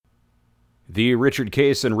The Richard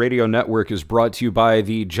Cason Radio Network is brought to you by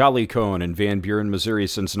the Jolly Cone in Van Buren, Missouri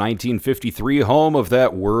since 1953, home of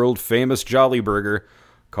that world-famous Jolly Burger.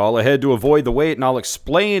 Call ahead to avoid the wait, and I'll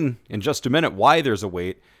explain in just a minute why there's a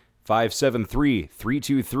wait.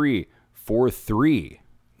 573-323-4318.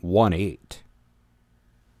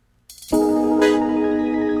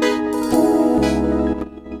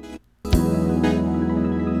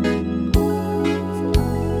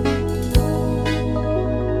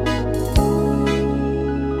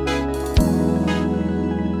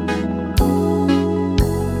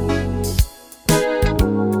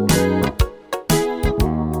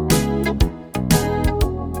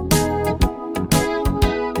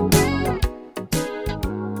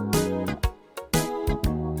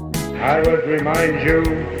 I would remind you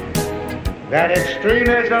that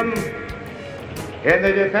extremism in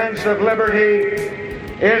the defense of liberty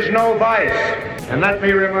is no vice. And let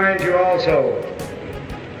me remind you also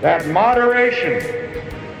that moderation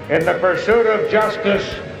in the pursuit of justice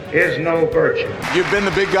is no virtue. You've been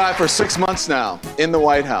the big guy for 6 months now in the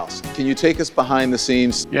White House. Can you take us behind the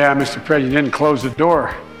scenes? Yeah, Mr. President, you didn't close the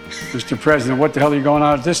door. Mr. President, what the hell are you going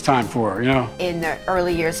out at this time for, In the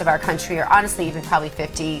early years of our country, or honestly even probably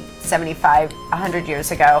 50, 75, 100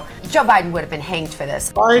 years ago, Joe Biden would have been hanged for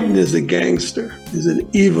this. Biden is a gangster. He's an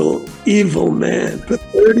evil, evil man. For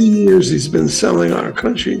 30 years, he's been selling our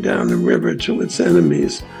country down the river to its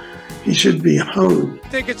enemies. He should be hung. I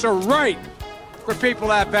think it's a right for people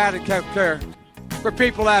that have bad health care. For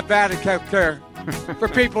people that have bad health care. For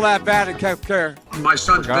people that have bad health care. My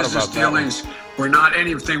son's business dealings were not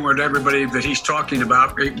anything with everybody that he's talking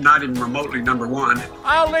about, not even remotely number one.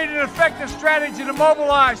 I'll lead an effective strategy to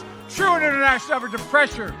mobilize true international effort to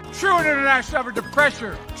pressure. True international effort to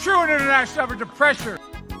pressure. True international effort to pressure.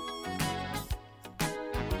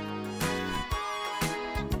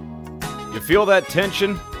 You feel that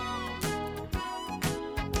tension?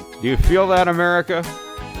 Do you feel that, America?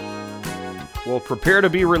 Well, prepare to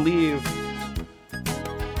be relieved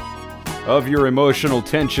of your emotional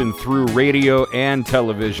tension through radio and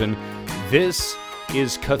television. This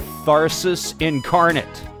is catharsis incarnate.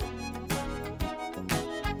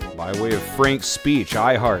 By way of Frank's speech,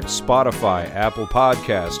 iHeart, Spotify, Apple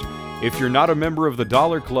Podcast. If you're not a member of the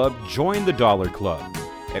Dollar Club, join the Dollar Club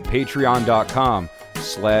at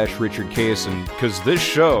patreon.com/Richard Cason, because this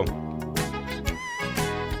show,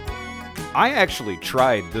 I actually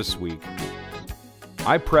tried this week.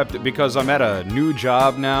 I prepped it because I'm at a new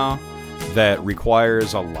job now that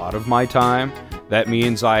requires a lot of my time. That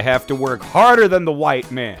means I have to work harder than the white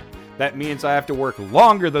man. That means I have to work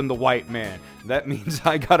longer than the white man. That means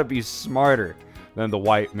I gotta be smarter than the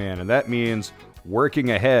white man. And that means working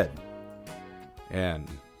ahead and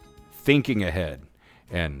thinking ahead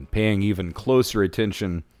and paying even closer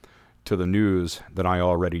attention to the news than I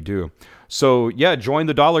already do. So yeah, join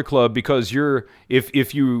the Dollar Club, because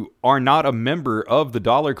if you are not a member of the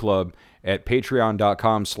Dollar Club at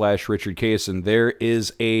patreon.com/Richard Cason, there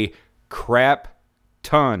is a crap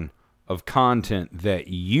ton of content that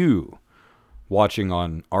you watching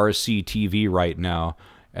on RCTV right now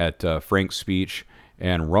at Frank's speech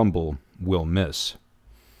and Rumble will miss.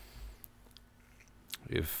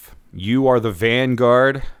 If you are the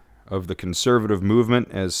vanguard of the conservative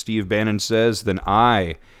movement, as Steve Bannon says, then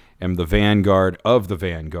I am the vanguard of the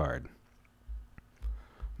vanguard.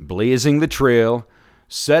 Blazing the trail,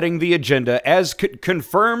 setting the agenda, as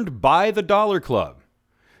confirmed by the Dollar Club,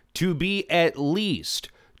 to be at least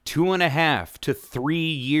 2.5 to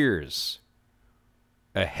 3 years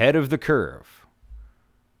ahead of the curve,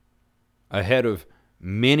 ahead of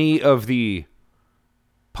many of the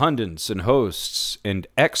pundits and hosts and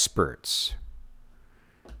experts.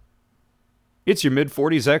 It's your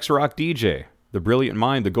mid-40s X-Rock DJ, the brilliant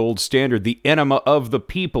mind, the gold standard, the enema of the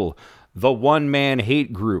people, the one-man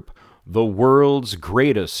hate group, the world's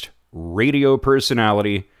greatest radio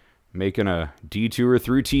personality, making a detour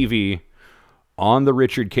through TV on the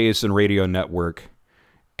Richard Cason Radio Network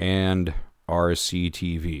and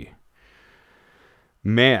RCTV.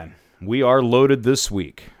 Man, we are loaded this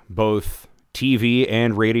week, both TV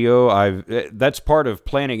and radio. That's part of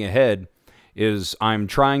planning ahead, is I'm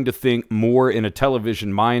trying to think more in a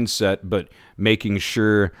television mindset, but making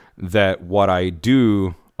sure that what I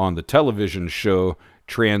do on the television show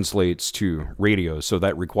translates to radio. So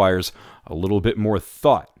that requires a little bit more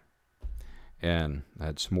thought. And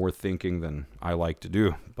that's more thinking than I like to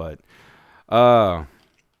do. But Dana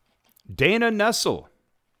Nessel,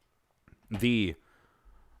 the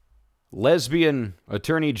lesbian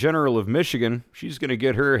attorney general of Michigan, she's going to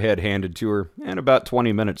get her head handed to her in about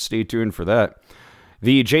 20 minutes. Stay tuned for that.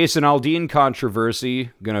 The Jason Aldean controversy,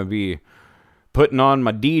 going to be putting on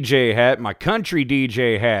my DJ hat, my country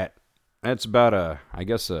DJ hat. That's about a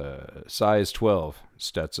size 12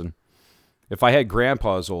 Stetson. If I had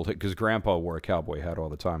Grandpa's old hat, because Grandpa wore a cowboy hat all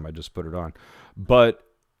the time, I just put it on. But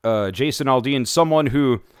Jason Aldean, someone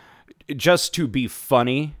who, just to be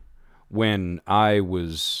funny, when I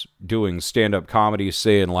was doing stand-up comedy,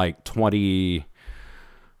 say in like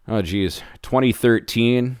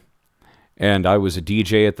 2013, and I was a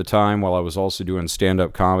DJ at the time while I was also doing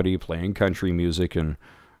stand-up comedy, playing country music, and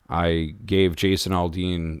I gave Jason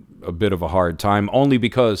Aldean a bit of a hard time, only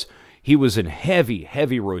because he was in heavy,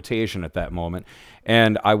 heavy rotation at that moment,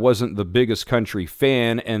 and I wasn't the biggest country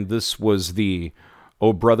fan, and this was the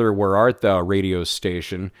Oh Brother, Where Art Thou radio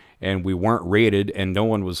station, and we weren't rated, and no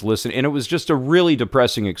one was listening, and it was just a really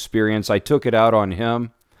depressing experience. I took it out on him,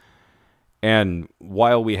 and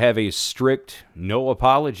while we have a strict no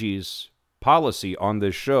apologies policy on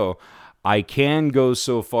this show, I can go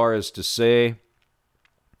so far as to say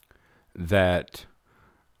that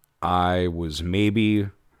I was maybe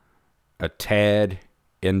a tad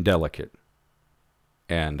indelicate.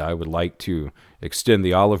 And I would like to extend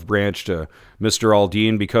the olive branch to Mr.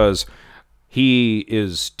 Aldean, because he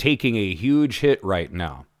is taking a huge hit right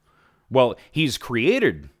now. Well, he's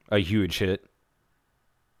created a huge hit.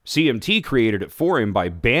 CMT created it for him by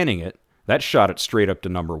banning it. That shot it straight up to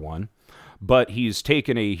number 1. But he's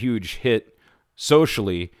taken a huge hit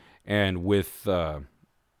socially, and with, I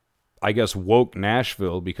guess, woke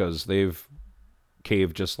Nashville, because they've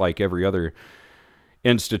caved just like every other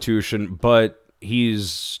institution. But he's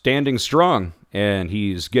standing strong, and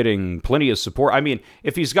he's getting plenty of support. I mean,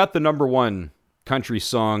 if he's got the number 1 country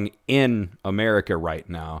song in America right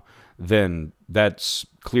now, then that's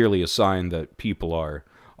clearly a sign that people are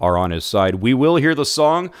on his side. We will hear the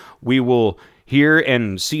song. We will hear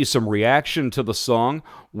and see some reaction to the song.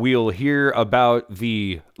 We'll hear about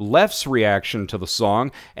the left's reaction to the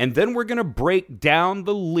song, and then we're going to break down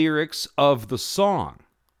the lyrics of the song.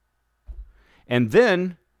 And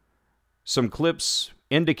then some clips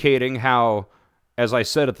indicating how, as I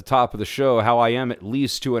said at the top of the show, how I am at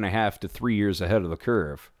least 2.5 to 3 years ahead of the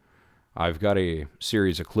curve. I've got a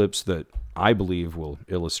series of clips that I believe will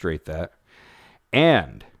illustrate that.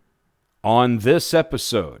 And on this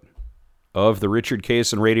episode of the Richard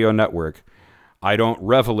Cason Radio Network, I don't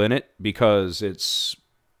revel in it because it's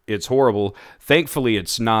horrible. Thankfully,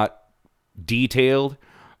 it's not detailed,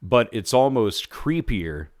 but it's almost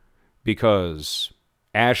creepier because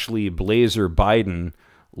Ashley Blazer Biden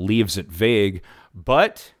leaves it vague.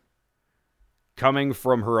 But coming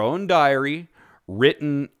from her own diary,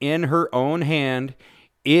 written in her own hand,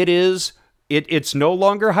 it's no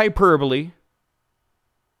longer hyperbole.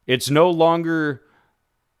 It's no longer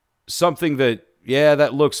something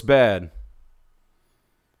that looks bad.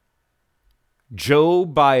 Joe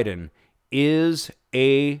Biden is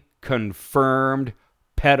a confirmed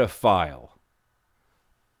pedophile.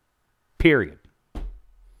 Period.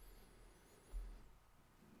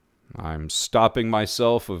 I'm stopping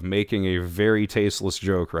myself of making a very tasteless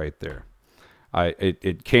joke right there.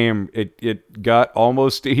 It got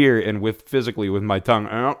almost to here, and physically with my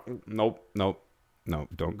tongue. Nope,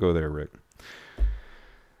 don't go there, Rick.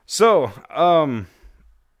 So,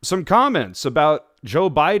 some comments about Joe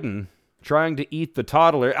Biden trying to eat the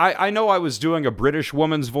toddler. I know I was doing a British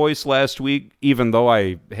woman's voice last week, even though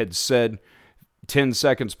I had said 10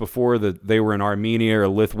 seconds before that they were in Armenia or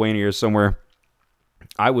Lithuania or somewhere.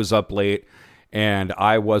 I was up late, and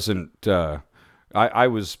I wasn't, I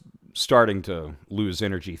was starting to lose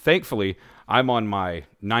energy. Thankfully, I'm on my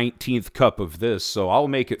 19th cup of this, so I'll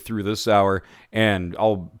make it through this hour, and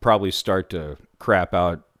I'll probably start to crap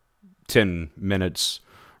out 10 minutes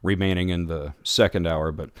remaining in the second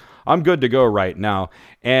hour, but I'm good to go right now.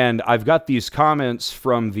 And I've got these comments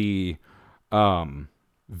from the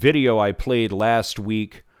video I played last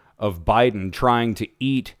week of Biden trying to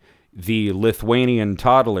eat the Lithuanian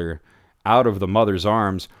toddler out of the mother's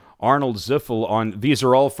arms. Arnold Ziffel these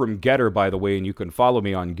are all from Getter, by the way, and you can follow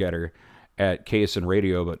me on Getter at Cason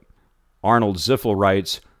Radio, but Arnold Ziffel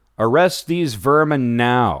writes, "Arrest these vermin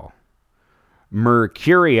now."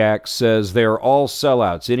 Mercuriac says they're all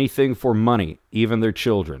sellouts, anything for money, even their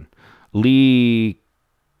children. Lee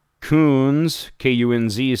Coons,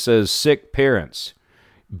 K-U-N-Z, says sick parents.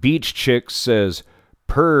 Beach Chick says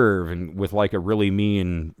perv, and with like a really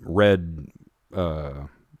mean red, not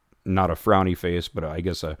a frowny face, but I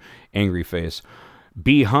guess a angry face.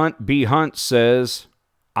 B Hunt says,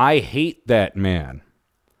 I hate that man.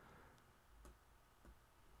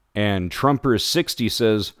 And Trumper60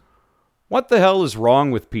 says, what the hell is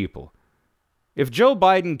wrong with people? If Joe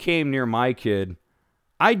Biden came near my kid,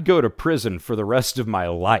 I'd go to prison for the rest of my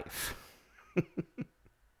life.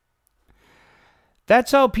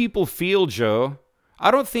 That's how people feel, Joe.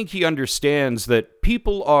 I don't think he understands that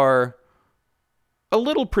people are a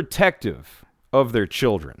little protective of their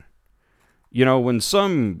children. You know, when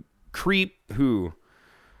some creep who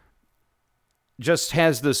just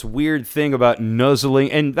has this weird thing about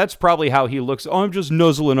nuzzling, and that's probably how he looks. Oh, I'm just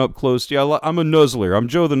nuzzling up close to you. I'm a nuzzler. I'm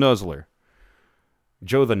Joe the Nuzzler.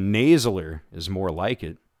 Joe the Nasaler is more like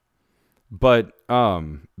it. But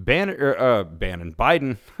Biden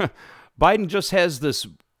Biden just has this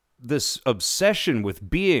obsession with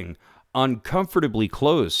being uncomfortably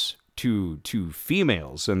close to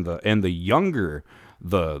females, and the younger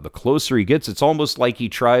the closer he gets, it's almost like he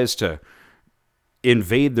tries to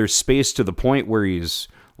invade their space to the point where he's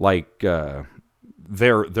like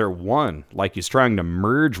they're one, like he's trying to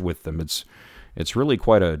merge with them. It's really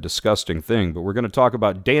quite a disgusting thing. But we're going to talk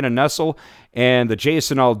about Dana Nessel and the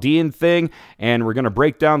Jason Aldean thing, and we're going to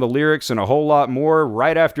break down the lyrics and a whole lot more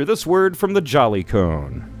right after this word from the Jolly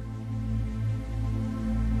Cone.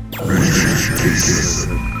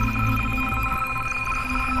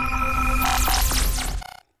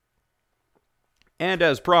 And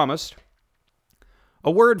as promised,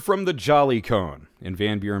 a word from the Jolly Cone in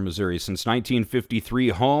Van Buren, Missouri. Since 1953,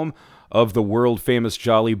 home of the world-famous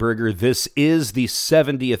Jolly Burger. This is the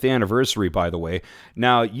 70th anniversary, by the way.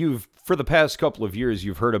 Now, for the past couple of years,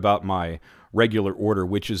 you've heard about my regular order,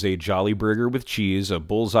 which is a Jolly Burger with cheese, a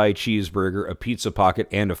bullseye cheeseburger, a pizza pocket,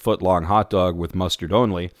 and a foot-long hot dog with mustard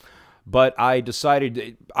only. But I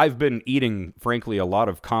decided, I've been eating, frankly, a lot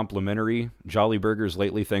of complimentary Jolly Burgers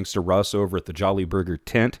lately, thanks to Russ over at the Jolly Burger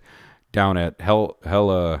tent down at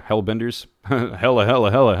Hellbenders.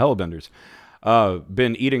 Hellbenders.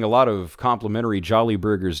 Been eating a lot of complimentary Jolly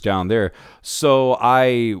Burgers down there, so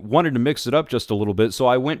I wanted to mix it up just a little bit, so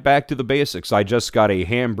I went back to the basics. I just got a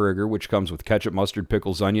hamburger, which comes with ketchup, mustard,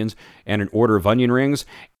 pickles, onions, and an order of onion rings.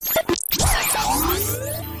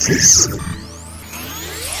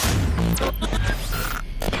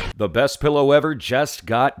 The best pillow ever just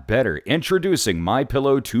got better. Introducing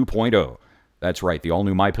MyPillow 2.0. That's right, the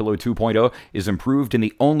all-new MyPillow 2.0 is improved in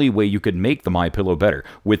the only way you could make the MyPillow better,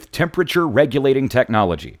 with temperature-regulating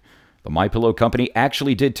technology. The MyPillow company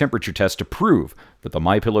actually did temperature tests to prove that the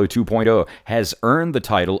MyPillow 2.0 has earned the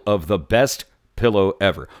title of the best pillow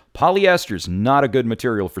ever. Polyester's not a good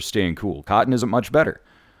material for staying cool. Cotton isn't much better.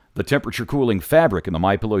 The temperature-cooling fabric in the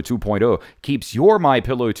MyPillow 2.0 keeps your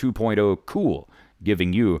MyPillow 2.0 cool,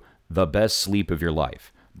 giving you the best sleep of your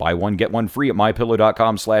life. Buy one, get one free at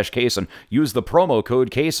mypillow.com/Cason. Use the promo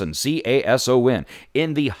code Cason, C-A-S-O-N.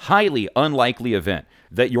 In the highly unlikely event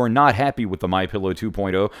that you're not happy with the MyPillow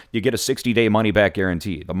 2.0, you get a 60-day money-back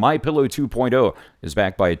guarantee. The MyPillow 2.0 is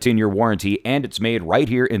backed by a 10-year warranty, and it's made right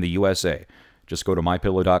here in the USA. Just go to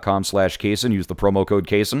mypillow.com/Cason. Use the promo code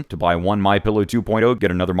Cason to buy one MyPillow 2.0. Get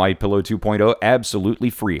another MyPillow 2.0 absolutely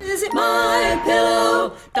free. Visit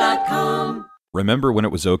mypillow.com. Remember when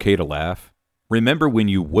it was okay to laugh? Remember when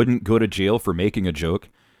you wouldn't go to jail for making a joke?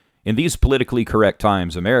 In these politically correct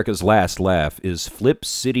times, America's last laugh is Flip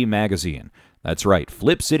City Magazine. That's right,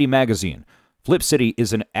 Flip City Magazine. Flip City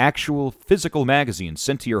is an actual physical magazine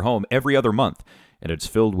sent to your home every other month, and it's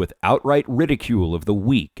filled with outright ridicule of the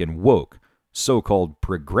weak and woke, so-called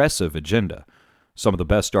progressive agenda. Some of the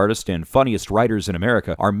best artists and funniest writers in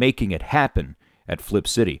America are making it happen at Flip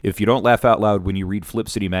City. If you don't laugh out loud when you read Flip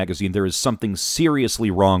City Magazine, there is something seriously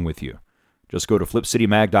wrong with you. Just go to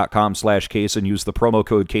flipcitymag.com/Cason. Use the promo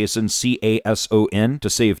code Cason, C-A-S-O-N, to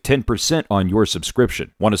save 10% on your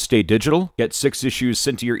subscription. Want to stay digital? Get 6 issues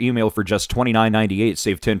sent to your email for just $29.98.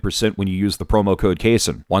 Save 10% when you use the promo code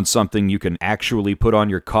Cason. Want something you can actually put on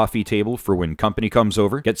your coffee table for when company comes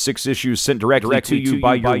over? Get 6 issues sent directly to you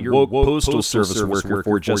by your woke postal service worker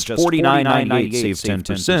for just $49.98. Save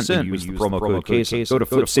 10% when you use the promo code Cason. Go to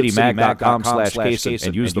flipcitymag.com/Cason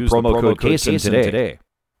and use the promo code Cason today.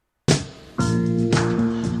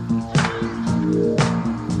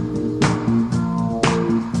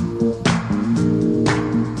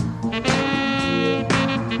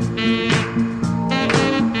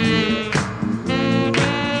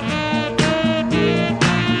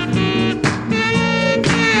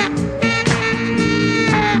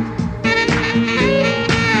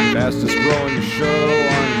 Fastest growing show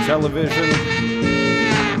on television.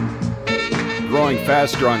 Growing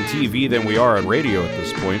faster on TV than we are on radio at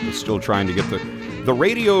this point, but still trying to get the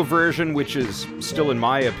radio version, which is still, in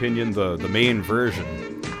my opinion, the main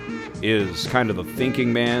version, is kind of the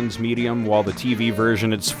thinking man's medium, while the TV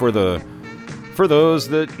version, it's for those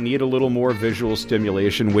that need a little more visual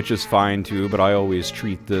stimulation, which is fine too, but I always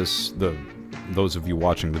treat this, those of you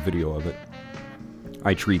watching the video of it,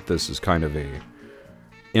 I treat this as kind of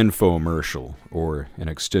infomercial or an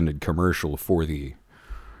extended commercial for the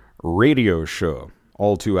radio show,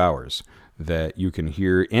 all 2 hours, that you can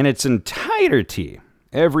hear in its entirety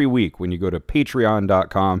every week when you go to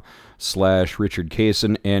patreon.com/Richard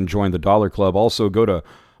Cason and join the Dollar Club. Also go to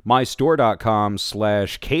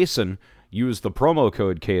mystore.com/Cason, use the promo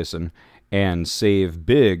code Cason, and save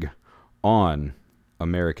big on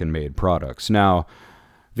American-made products. Now,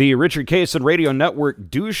 the Richard Cason Radio Network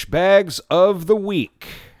douchebags of the week.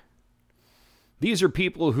 These are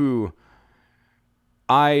people who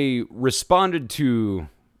I responded to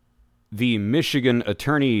the Michigan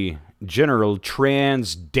Attorney General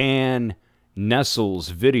Trans Dan Nessel's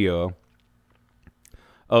video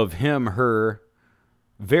of her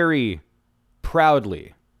very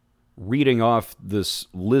proudly reading off this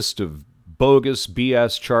list of bogus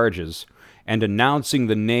BS charges and announcing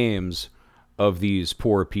the names of these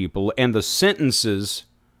poor people and the sentences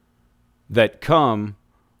that come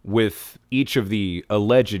with each of the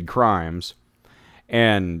alleged crimes.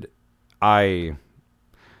 And to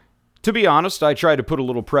be honest, I tried to put a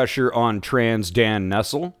little pressure on Trans Dan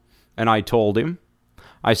Nessel, and I told him,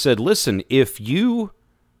 I said, listen, if you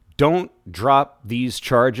don't drop these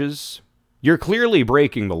charges, you're clearly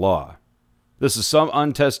breaking the law. This is some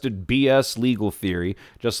untested BS legal theory,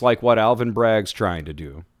 just like what Alvin Bragg's trying to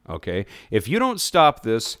do. Okay? If you don't stop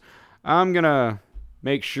this, I'm going to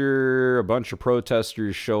make sure a bunch of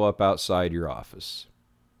protesters show up outside your office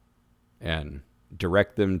and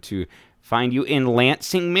direct them to find you in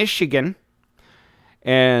Lansing, Michigan.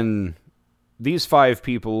 And these 5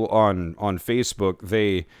 people on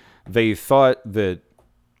Facebook, they thought that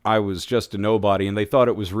I was just a nobody, and they thought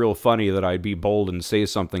it was real funny that I'd be bold and say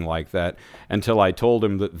something like that until I told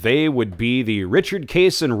them that they would be the Richard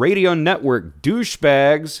Cason Radio Network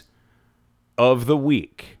douchebags of the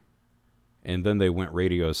week. And then they went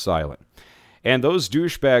radio silent. And those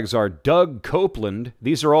douchebags are Doug Copeland.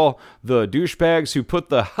 These are all the douchebags who put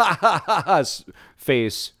the ha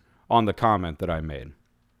face on the comment that I made.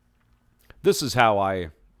 This is how I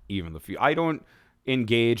even the few. I don't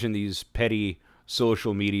engage in these petty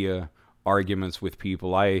social media arguments with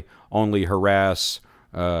people. I only harass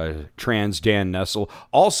Trans Dan Nessel.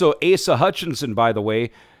 Also, Asa Hutchinson, by the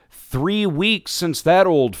way, 3 weeks since that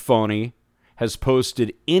old phony has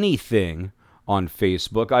posted anything on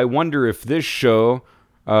Facebook. I wonder if this show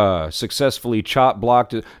successfully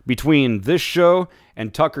chop-blocked between this show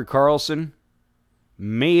and Tucker Carlson.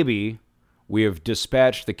 Maybe we have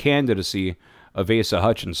dispatched the candidacy of Asa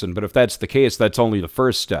Hutchinson, but if that's the case, that's only the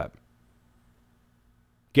first step.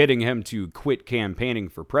 Getting him to quit campaigning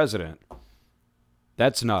for president,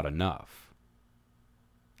 that's not enough.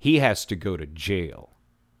 He has to go to jail.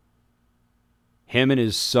 Him and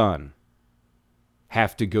his son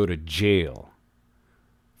have to go to jail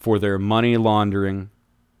for their money laundering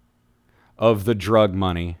of the drug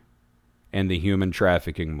money and the human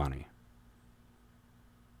trafficking money.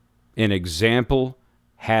 An example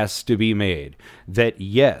has to be made that,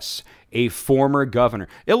 yes, a former governor.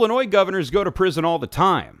 Illinois governors go to prison all the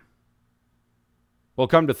time. Well,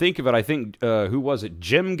 come to think of it, I think, who was it?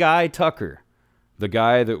 Jim Guy Tucker, the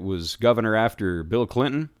guy that was governor after Bill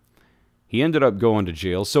Clinton. He ended up going to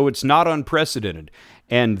jail, so it's not unprecedented.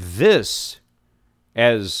 And this,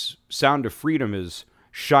 as Sound of Freedom is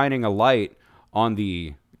shining a light on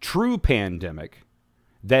the true pandemic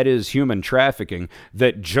that is human trafficking,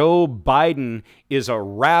 that Joe Biden is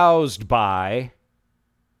aroused by,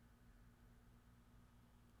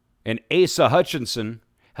 and Asa Hutchinson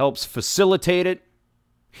helps facilitate it,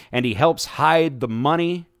 and he helps hide the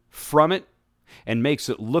money from it and makes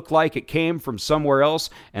it look like it came from somewhere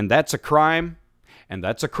else, and that's a crime, and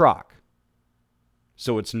that's a crock.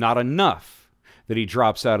 So it's not enough that he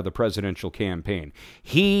drops out of the presidential campaign.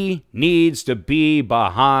 He needs to be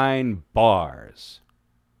behind bars.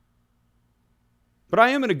 But I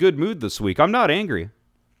am in a good mood this week. I'm not angry.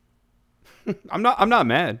 I'm not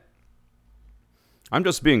mad. I'm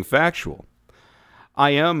just being factual.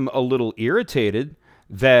 I am a little irritated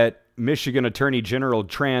that Michigan Attorney General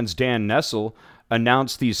Trans Dan Nessel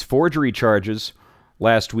announced these forgery charges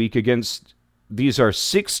last week against, these are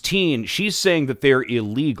 16. She's saying that they're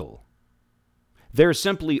illegal. They're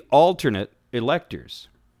simply alternate electors.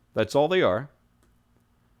 That's all they are.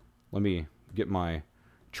 Let me get my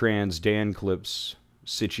Trans Dan clips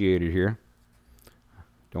situated here.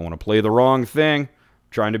 Don't want to play the wrong thing. I'm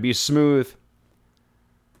trying to be smooth.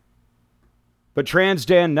 But Trans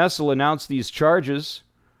Dan Nessel announced these charges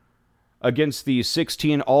against the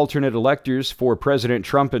 16 alternate electors for President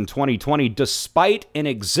Trump in 2020, despite an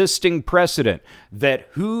existing precedent that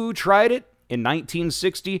who tried it in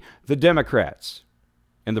 1960? The Democrats.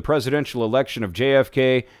 in the presidential election of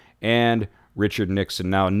JFK and Richard Nixon.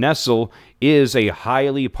 Now, Nessel is a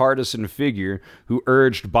highly partisan figure who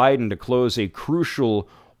urged Biden to close a crucial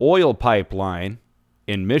oil pipeline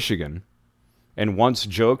in Michigan, and once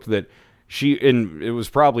joked that and it was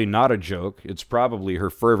probably not a joke, it's probably her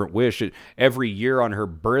fervent wish. Every year on her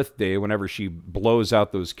birthday, whenever she blows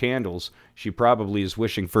out those candles, she probably is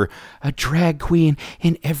wishing for a drag queen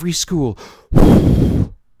in every school.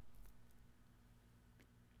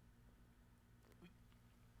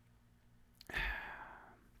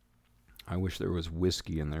 I wish there was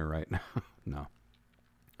whiskey in there right now. No.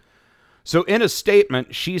 So in a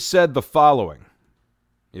statement, she said the following.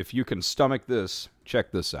 If you can stomach this,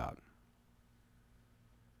 check this out.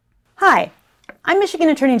 Hi, I'm Michigan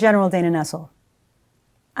Attorney General Dana Nessel.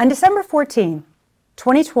 On December 14,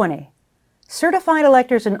 2020, certified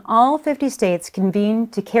electors in all 50 states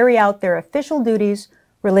convened to carry out their official duties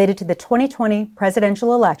related to the 2020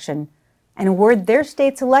 presidential election and award their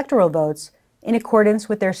state's electoral votes in accordance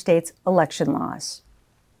with their state's election laws.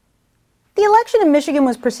 The election in Michigan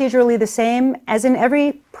was procedurally the same as in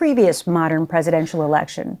every previous modern presidential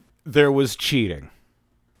election. There was cheating.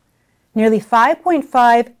 Nearly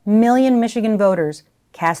 5.5 million Michigan voters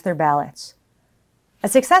cast their ballots. A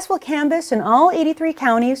successful canvass in all 83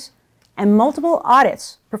 counties and multiple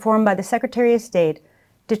audits performed by the Secretary of State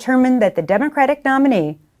determined that the Democratic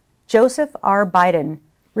nominee, Joseph R. Biden,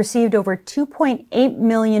 received over 2.8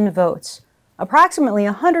 million votes, approximately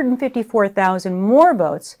 154,000 more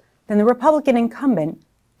votes than the Republican incumbent,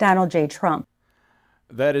 Donald J. Trump.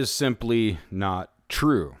 That is simply not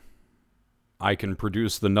true. I can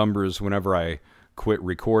produce the numbers whenever I quit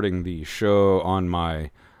recording the show on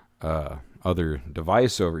my other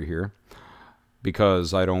device over here,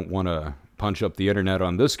 because I don't want to punch up the internet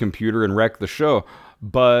on this computer and wreck the show.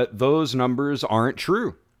 But those numbers aren't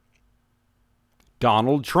true.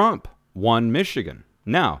 Donald Trump won Michigan.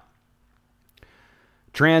 Now,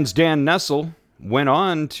 Trans Dan Nessel went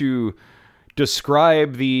on to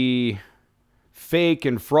describe the fake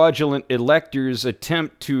and fraudulent electors'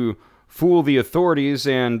 attempt to fool the authorities,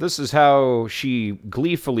 and this is how she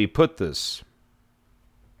gleefully put this.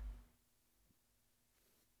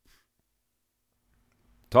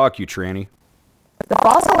 Talk, you tranny. The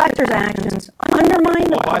false electors' actions undermine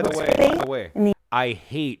the By the public's faith way, in the I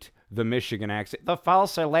hate the Michigan accent. The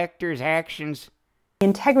false electors' actions.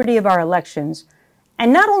 integrity of our elections,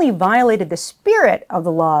 and not only violated the spirit of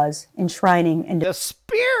the laws enshrining and The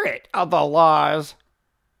spirit of the laws.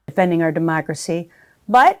 defending our democracy,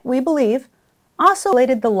 but we believe also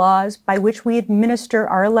violated the laws by which we administer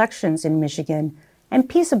our elections in Michigan and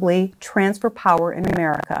peaceably transfer power in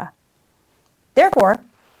America. Therefore,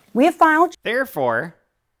 we have filed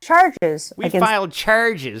charges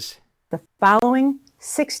against the following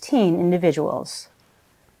 16 individuals.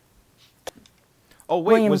 Oh,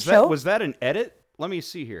 wait, William was Choate. that an edit? Let me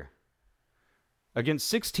see here. Against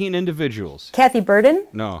 16 individuals. Kathy Burden,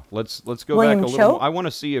 No, let's go William back a little Choate. more. I want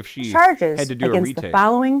to see if she charges had to do a against the retake.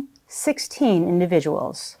 following 16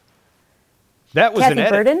 individuals. That was an Kathy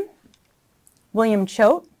edit. Burden, William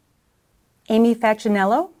Choate, Amy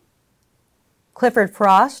Facinello, Clifford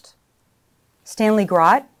Frost, Stanley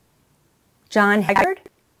Grott, John Haggard,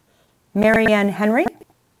 Marianne Henry,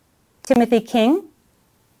 Timothy King,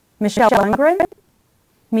 Michelle Lundgren,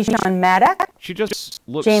 Michonne Maddock, She just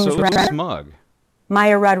looks James so Renner. smug.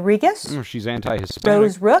 Maya Rodriguez, Oh, she's anti-Hispanic.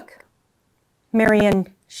 Rose Rook, Marion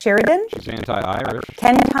Sheridan, She's anti-Irish.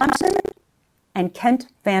 Ken Thompson, and Kent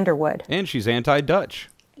Vanderwood. And she's anti-Dutch.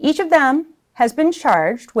 Each of them has been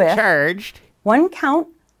charged with one count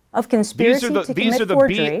of conspiracy to commit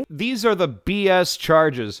forgery. These are the BS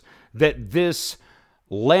charges that this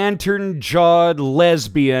lantern-jawed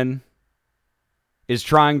lesbian is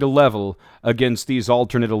trying to level against these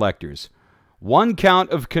alternate electors. One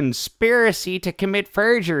count of conspiracy to commit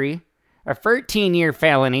forgery, a 13-year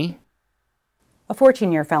felony. A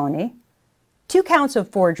 14-year felony. 2 counts of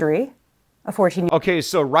forgery, a 14-year. Okay,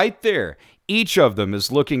 so right there, each of them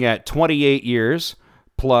is looking at 28 years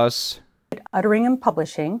plus Uttering and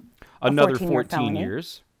publishing, another 14-year 14 felony.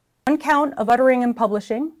 years. 1 count of uttering and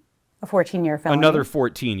publishing, a 14-year felony. Another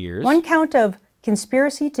 14 years. 1 count of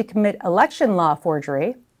conspiracy to commit election law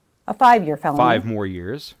forgery, a 5-year felony. 5 more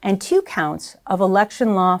years. And 2 counts of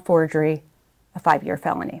election law forgery, a 5-year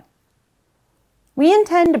felony. We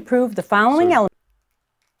intend to prove the following elements.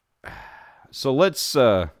 So let's,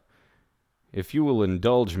 if you will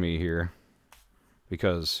indulge me here,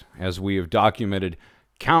 because as we have documented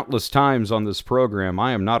countless times on this program,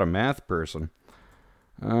 I am not a math person.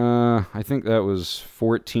 I think that was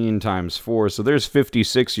 14 times 4, so there's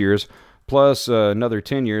 56 years plus another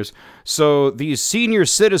 10 years. So these senior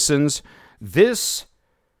citizens, this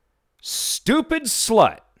stupid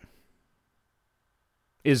slut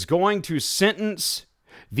is going to sentence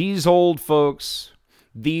these old folks,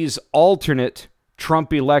 these alternate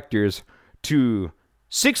Trump electors, to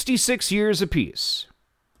 66 years apiece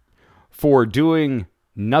for doing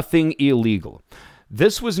nothing illegal.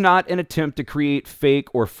 This was not an attempt to create fake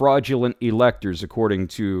or fraudulent electors, according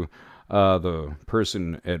to the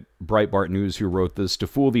person at Breitbart News who wrote this, to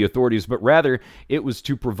fool the authorities, but rather it was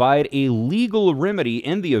to provide a legal remedy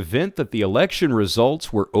in the event that the election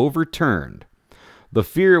results were overturned. The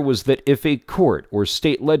fear was that if a court or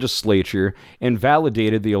state legislature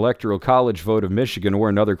invalidated the Electoral College vote of Michigan or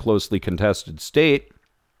another closely contested state,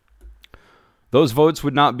 those votes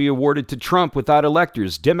would not be awarded to Trump without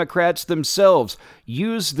electors. Democrats themselves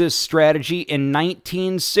used this strategy in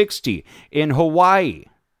 1960 in Hawaii,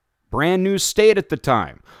 brand new state at the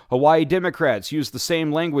time. Hawaii Democrats used the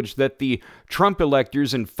same language that the Trump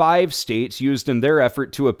electors in 5 states used in their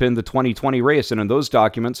effort to upend the 2020 race. And in those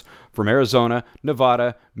documents from Arizona,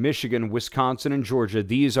 Nevada, Michigan, Wisconsin, and Georgia,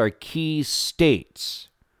 these are key states.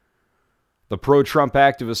 The pro-Trump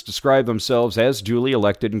activists describe themselves as duly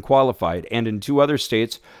elected and qualified. And in 2 other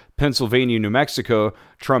states, Pennsylvania and New Mexico,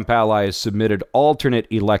 Trump allies submitted alternate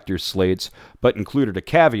elector slates, but included a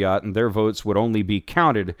caveat, and their votes would only be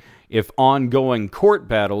counted if ongoing court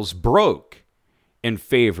battles broke in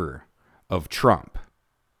favor of Trump.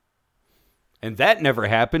 And that never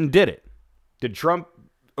happened, did it? Did Trump,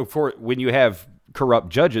 when you have corrupt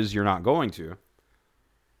judges, you're not going to.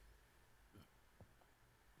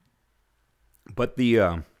 But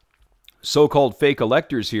the so-called fake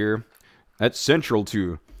electors here, that's central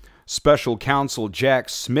to Special Counsel Jack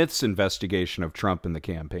Smith's investigation of Trump in the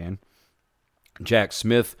campaign. Jack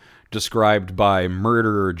Smith, described by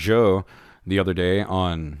Murderer Joe the other day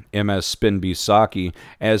on MS Spin Bisaki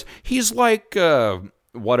as he's like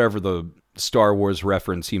whatever the Star Wars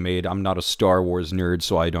reference he made. I'm not a Star Wars nerd,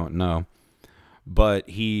 so I don't know. But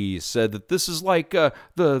he said that this is like the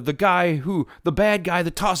bad guy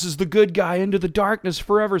that tosses the good guy into the darkness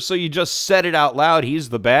forever. So you just said it out loud. He's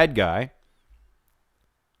the bad guy.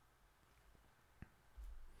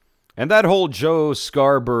 And that whole Joe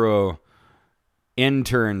Scarborough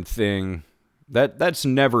intern thing, that's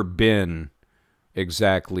never been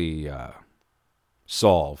exactly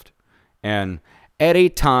solved. And at a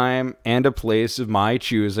time and a place of my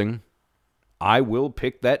choosing, I will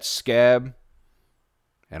pick that scab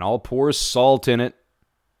and I'll pour salt in it.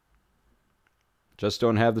 Just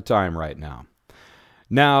don't have the time right now.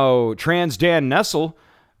 Now, Trans Dan Nessel,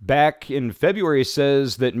 back in February,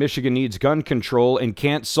 says that Michigan needs gun control and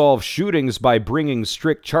can't solve shootings by bringing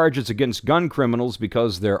strict charges against gun criminals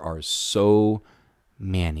because there are so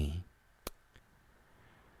many.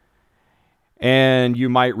 And you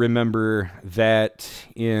might remember that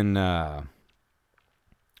in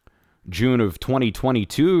June of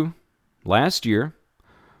 2022, last year,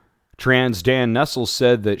 Trans Dan Nessel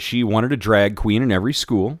said that she wanted a drag queen in every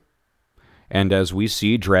school. And as we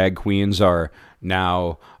see, drag queens are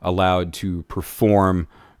now allowed to perform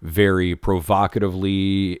very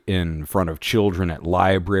provocatively in front of children at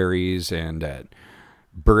libraries and at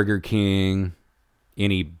Burger King,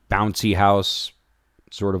 any bouncy house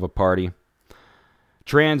sort of a party.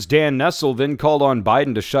 Trans Dan Nessel then called on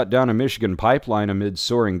Biden to shut down a Michigan pipeline amid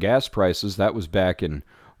soaring gas prices. That was back in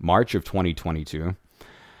March of 2022.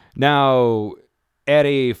 Now, at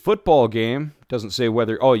a football game, doesn't say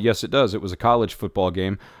whether, oh, yes, it does. It was a college football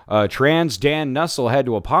game. Trans Dan Nessel had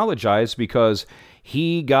to apologize because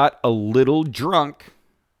he got a little drunk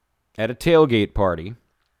at a tailgate party.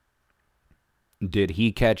 Did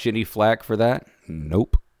he catch any flack for that?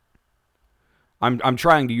 Nope. I'm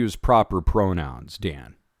trying to use proper pronouns,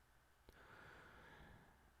 Dan.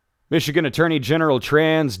 Michigan Attorney General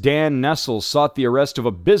Trans Dan Nessel sought the arrest of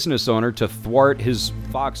a business owner to thwart his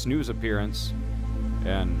Fox News appearance.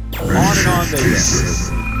 And on they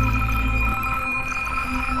go.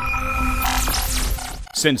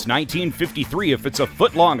 Since 1953, if it's a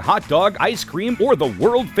foot-long hot dog, ice cream, or the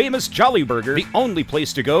world-famous Jolly Burger, the only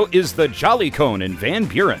place to go is the Jolly Cone in Van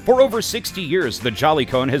Buren. For over 60 years, the Jolly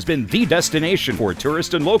Cone has been the destination for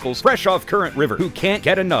tourists and locals fresh off Current River who can't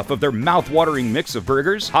get enough of their mouth-watering mix of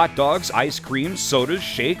burgers, hot dogs, ice cream, sodas,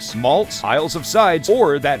 shakes, malts, aisles of sides,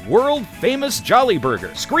 or that world-famous Jolly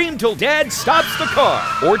Burger. Scream till Dad stops the car,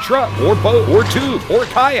 or truck, or boat, or tube, or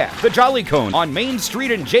kayak. The Jolly Cone on Main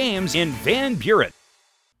Street in James in Van Buren.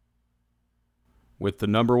 With the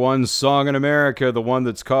number one song in America, the one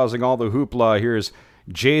that's causing all the hoopla, here's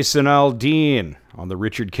Jason Aldean on the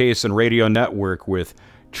Richard Cason Radio Network with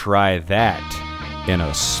Try That. in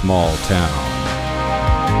a small town.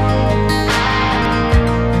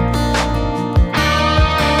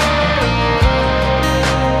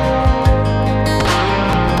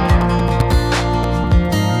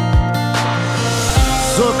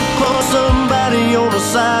 Suck upon somebody on the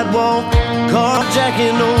sidewalk,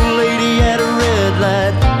 carjacking old lady at a red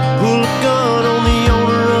light, pull a gun on the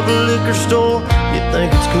owner of a liquor store. You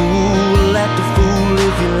think it's cool, act a fool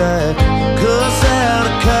if you like, cuss out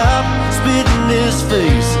a cop, spit in his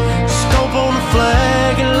face, stomp on the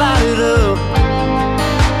flag and light it up.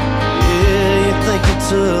 Yeah, you think you're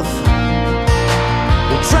tough,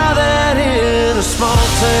 well try that in a small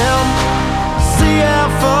town, see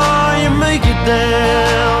how far you make it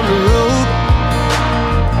down the road.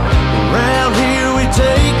 Around here we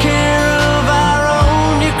take care of our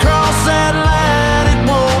own. You cross that line, it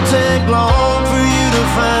won't take long for you to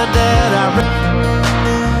find out.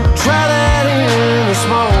 Try that in a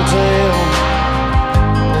small town.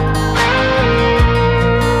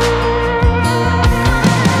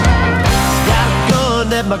 Got a gun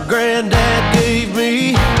that my granddad gave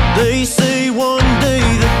me. They say one day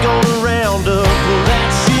they're gonna round up. Well,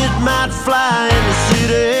 that shit might fly in the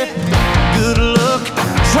city. Good luck,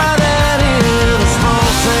 try that in a small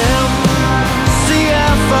town. See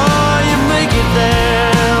how far you make it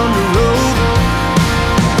down the road.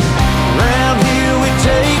 Around here we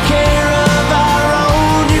take care of our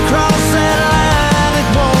own. You cross that line,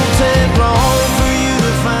 it won't take long for you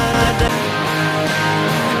to find out.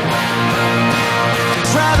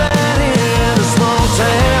 Try that in a small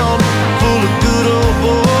town full of good old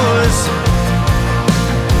boys,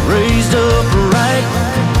 raised up right.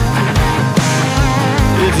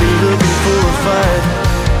 If you're looking for a fight,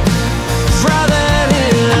 try that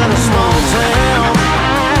in a small town.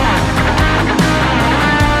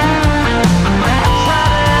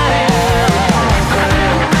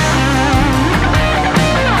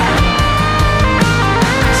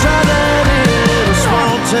 Try that in a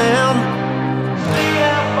small town. See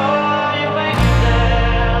how far you make it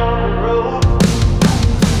down the road.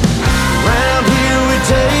 Around here we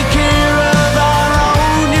take care of our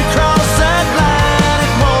own. You cross that line,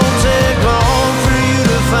 it won't take long for you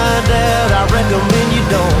to find out. I recommend you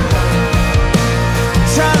don't.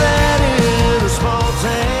 Try that in a small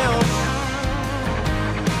town.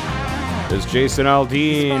 There's Jason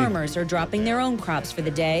Aldean. Farmers are dropping their own crops for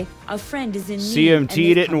the day. A friend is in need.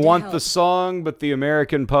 CMT didn't want the song, but the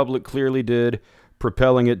American public clearly did,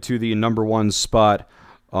 propelling it to the #1 spot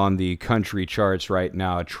on the country charts right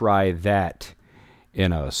now. Try that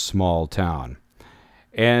in a small town.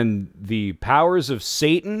 And the powers of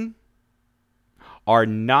Satan are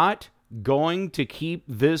not going to keep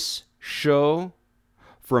this show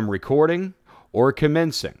from recording or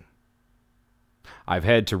commencing. I've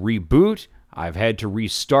had to reboot. I've had to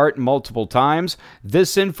restart multiple times.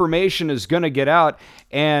 This information is going to get out,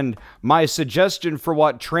 and my suggestion for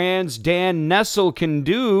what Trans Dan Nessel can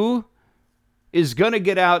do is going to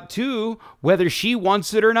get out too, whether she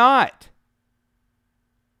wants it or not.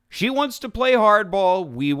 She wants to play hardball.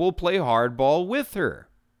 We will play hardball with her.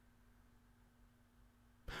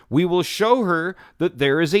 We will show her that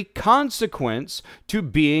there is a consequence to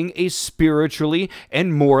being a spiritually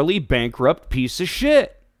and morally bankrupt piece of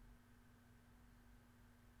shit.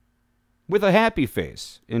 With a happy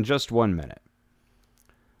face in just 1 minute.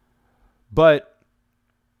 But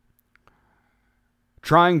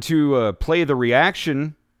trying to play the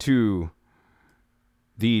reaction to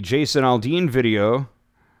the Jason Aldean video,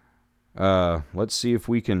 let's see if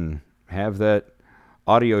we can have that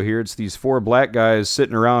audio here. It's these 4 black guys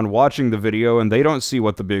sitting around watching the video, and they don't see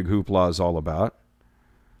what the big hoopla is all about.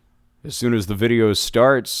 As soon as the video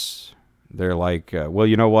starts, they're like, well,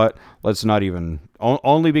 you know what? Let's not even...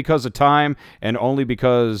 Only because of time, and only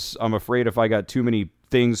because I'm afraid if I got too many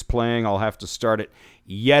things playing, I'll have to start it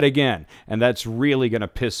yet again. And that's really going to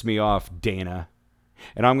piss me off, Dana.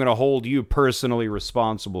 And I'm going to hold you personally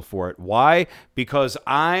responsible for it. Why? Because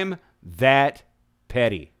I'm that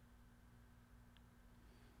petty.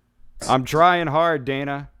 I'm trying hard,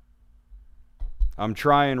 Dana. I'm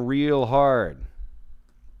trying real hard.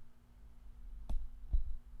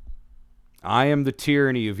 I am the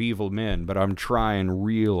tyranny of evil men, but I'm trying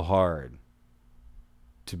real hard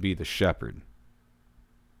to be the shepherd.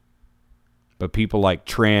 But people like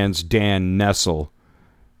Trans Dan Nessel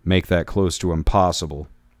make that close to impossible.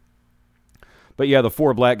 But yeah, the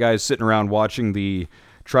 4 black guys sitting around watching the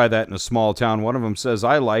Try That in a Small Town. One of them says,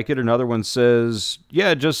 I like it. Another one says,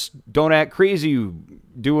 yeah, just don't act crazy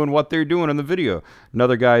doing what they're doing in the video.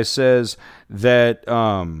 Another guy says that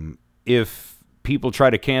if people try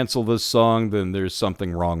to cancel this song, then there's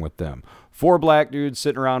something wrong with them. 4 black dudes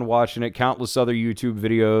sitting around watching it, countless other YouTube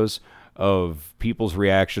videos of people's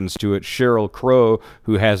reactions to it. Sheryl Crow,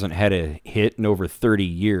 who hasn't had a hit in over 30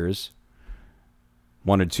 years,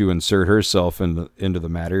 wanted to insert herself into the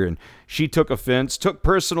matter, and she took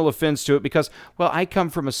personal offense to it because, well, I come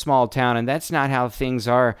from a small town, and that's not how things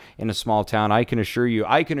are in a small town. I can assure you,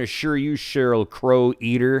 Sheryl Crow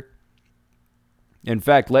eater. In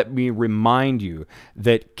fact, let me remind you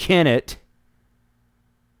that Kennett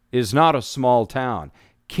is not a small town.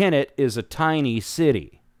 Kennett is a tiny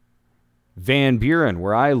city. Van Buren,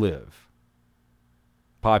 where I live,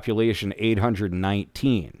 population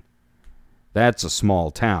 819. That's a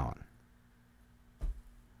small town.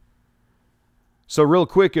 So real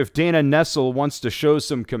quick, if Dana Nessel wants to show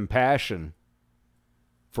some compassion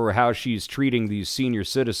for how she's treating these senior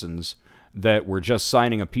citizens that were just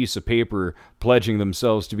signing a piece of paper pledging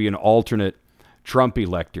themselves to be an alternate Trump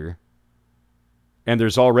elector, and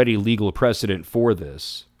there's already legal precedent for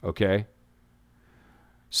this, okay?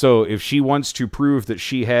 So if she wants to prove that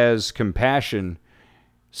she has compassion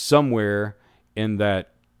somewhere in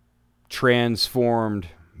that transformed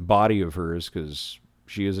body of hers, because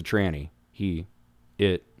she is a tranny, he,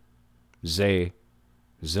 it, they,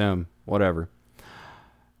 them, whatever,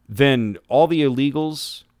 then all the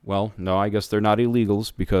illegals, well, no, I guess they're not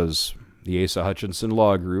illegals because the Asa Hutchinson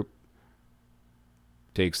Law Group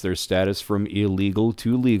takes their status from illegal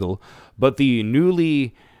to legal, but the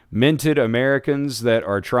newly minted Americans that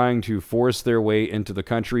are trying to force their way into the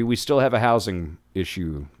country, we still have a housing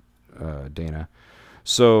issue, Dana.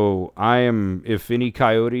 So if any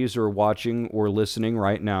coyotes are watching or listening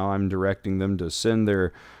right now, I'm directing them to send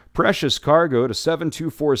their precious cargo to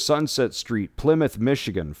 724 Sunset Street, Plymouth,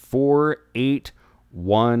 Michigan,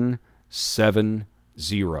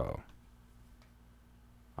 48170.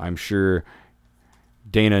 I'm sure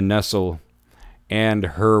Dana Nessel and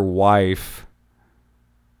her wife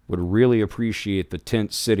would really appreciate the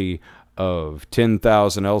tent city of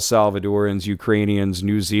 10,000 El Salvadorans, Ukrainians,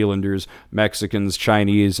 New Zealanders, Mexicans,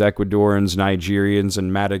 Chinese, Ecuadorians, Nigerians,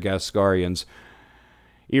 and Madagascarians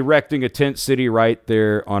erecting a tent city right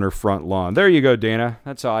there on her front lawn. There you go, Dana.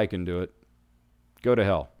 That's how I can do it. Go to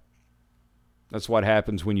hell. That's what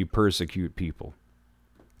happens when you persecute people.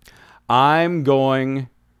 I'm going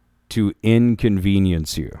to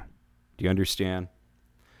inconvenience you. Do you understand?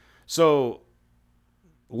 So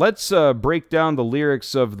let's break down the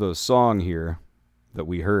lyrics of the song here that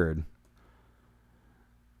we heard.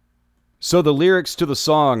 So the lyrics to the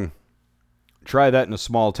song, try that in a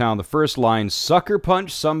small town. The first line, sucker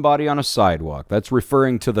punch somebody on a sidewalk. That's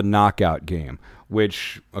referring to the knockout game,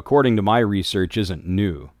 which, according to my research, isn't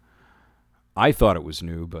new. I thought it was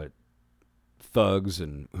new, but thugs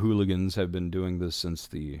and hooligans have been doing this since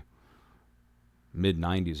the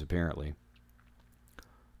mid-90s, apparently.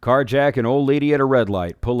 Carjack an old lady at a red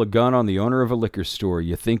light. Pull a gun on the owner of a liquor store.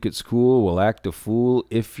 You think it's cool? Well, act a fool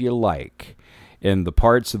if you like. And the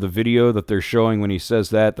parts of the video that they're showing when he says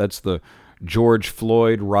that, that's the George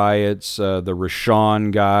Floyd riots, the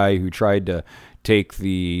Rashawn guy who tried to take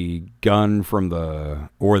the gun from the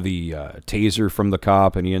taser from the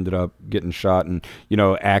cop, and he ended up getting shot and,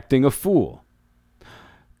 acting a fool.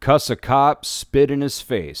 Cuss a cop, spit in his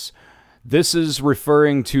face. This is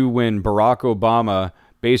referring to when Barack Obama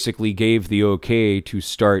basically gave the okay to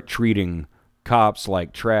start treating cops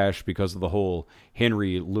like trash because of the whole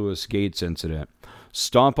Henry Louis Gates incident.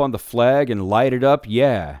 Stomp on the flag and light it up,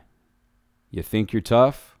 yeah. You think you're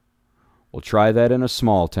tough? Well, try that in a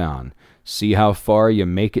small town. See how far you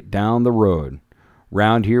make it down the road.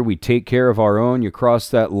 Round here, we take care of our own. You cross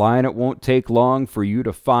that line, it won't take long for you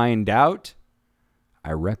to find out.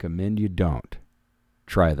 I recommend you don't.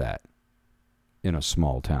 Try that in a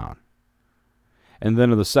small town. And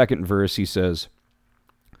then in the second verse, he says,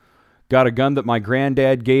 got a gun that my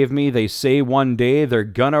granddad gave me. They say one day they're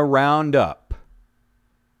gonna round up.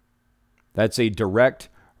 That's a direct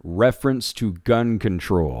reference to gun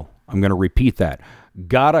control. I'm going to repeat that.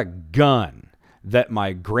 Got a gun that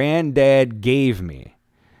my granddad gave me.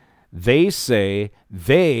 They say,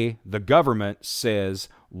 the government says,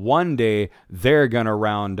 one day they're going to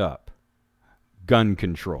round up. Gun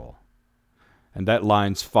control. And that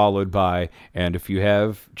line's followed by, and if you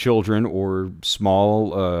have children or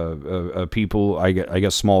small people, I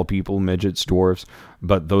guess small people, midgets, dwarfs,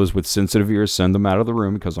 but those with sensitive ears, send them out of the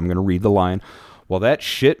room because I'm going to read the line. Well, that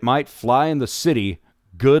shit might fly in the city.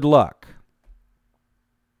 Good luck.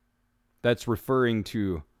 That's referring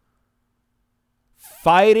to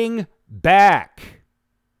fighting back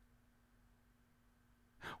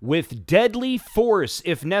with deadly force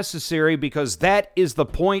if necessary, because that is the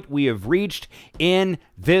point we have reached in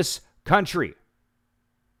this country.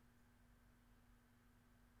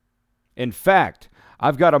 In fact,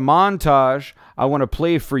 I've got a montage I want to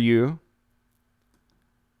play for you.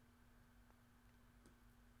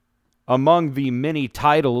 Among the many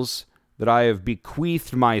titles that I have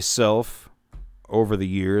bequeathed myself over the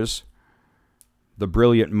years, the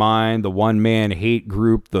Brilliant Mind, the One-Man Hate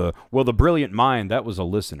Group, the Brilliant Mind, that was a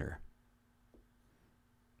listener.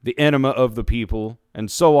 The Enema of the People,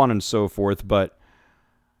 and so on and so forth, but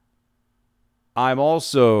I'm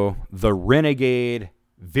also the renegade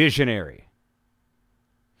visionary.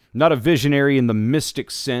 Not a visionary in the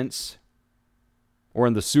mystic sense or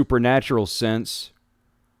in the supernatural sense.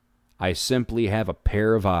 I simply have a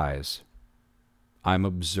pair of eyes. I'm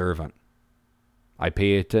observant. I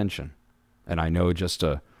pay attention. And I know just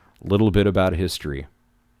a little bit about history.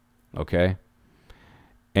 Okay?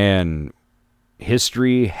 And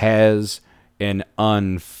history has an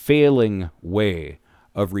unfailing way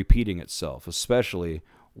of repeating itself, especially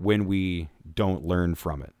when we don't learn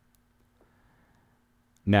from it.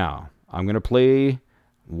 Now, I'm going to play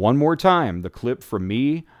one more time the clip from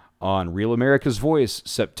me on Real America's Voice,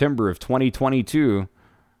 September of 2022,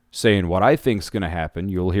 saying what I think's going to happen.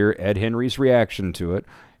 You'll hear Ed Henry's reaction to it,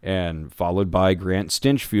 and followed by Grant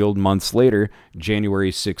Stinchfield months later,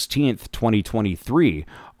 January 16th, 2023,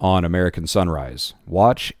 on American Sunrise.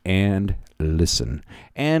 Watch and listen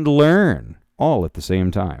and learn all at the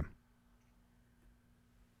same time.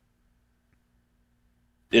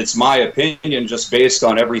 It's my opinion, just based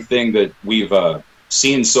on everything that we've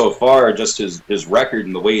seen so far, just his record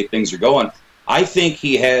and the way things are going. I think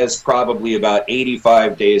he has probably about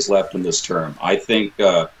 85 days left in this term. I think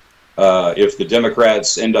if the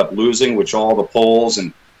Democrats end up losing, which all the polls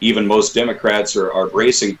and even most Democrats are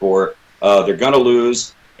bracing for, they're going to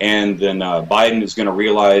lose. And then Biden is going to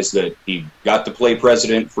realize that he got to play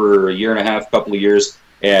president for a year and a half, couple of years.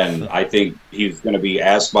 And I think he's going to be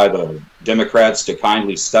asked by the Democrats to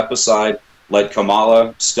kindly step aside, let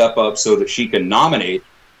Kamala step up so that she can nominate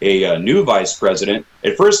a new vice president.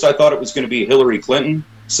 At first, I thought it was going to be Hillary Clinton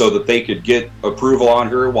so that they could get approval on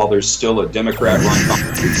her while there's still a Democrat-run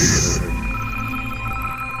Congress.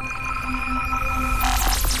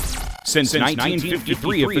 Since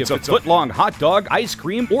 1953, if it's a foot-long hot dog, ice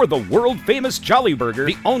cream, or the world-famous Jolly Burger,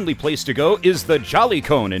 the only place to go is the Jolly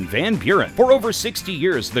Cone in Van Buren. For over 60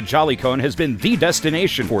 years, the Jolly Cone has been the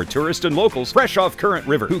destination for tourists and locals fresh off Current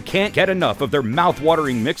River who can't get enough of their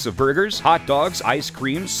mouth-watering mix of burgers, hot dogs, ice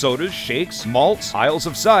cream, sodas, shakes, malts, aisles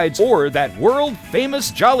of sides, or that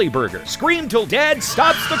world-famous Jolly Burger. Scream till Dad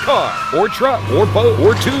stops the car, or truck, or boat,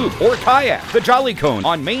 or tube, or kayak. The Jolly Cone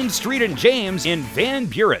on Main Street in James in Van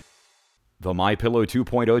Buren. The MyPillow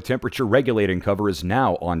 2.0 temperature regulating cover is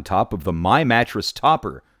now on top of the My Mattress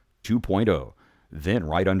Topper 2.0. Then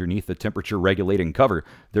right underneath the temperature regulating cover,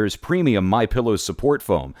 there's premium MyPillow support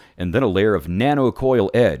foam and then a layer of nano coil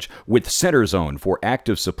edge with center zone for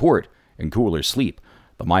active support and cooler sleep.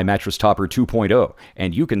 The My Mattress Topper 2.0,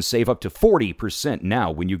 and you can save up to 40% now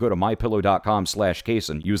when you go to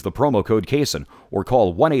mypillow.com/Cason. Use the promo code Cason or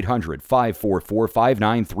call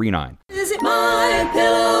 1-800-544-5939. Visit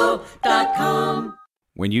mypillow.com.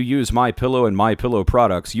 When you use MyPillow and MyPillow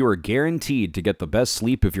products, you are guaranteed to get the best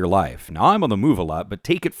sleep of your life. Now, I'm on the move a lot, but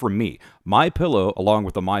take it from me. MyPillow, along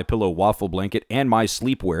with the MyPillow waffle blanket and my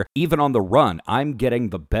sleepwear, even on the run, I'm getting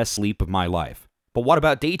the best sleep of my life. But what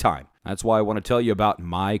about daytime? That's why I want to tell you about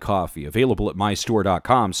My Coffee, available at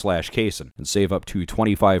mystore.com/Cason, and save up to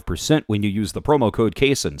 25% when you use the promo code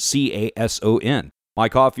Cason, C-A-S-O-N. My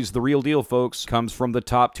Coffee's the real deal, folks. Comes from the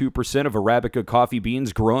top 2% of Arabica coffee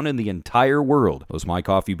beans grown in the entire world. Those My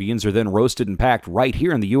Coffee beans are then roasted and packed right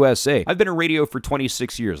here in the USA. I've been in radio for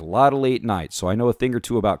 26 years, a lot of late nights, so I know a thing or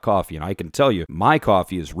two about coffee, and I can tell you, My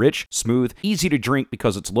Coffee is rich, smooth, easy to drink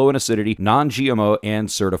because it's low in acidity, non-GMO, and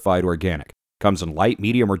certified organic. Comes in light,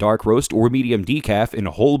 medium, or dark roast, or medium decaf in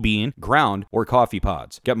whole bean, ground, or coffee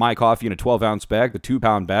pods. Get My Coffee in a 12-ounce bag, the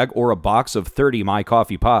 2-pound bag, or a box of 30 My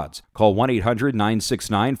Coffee pods. Call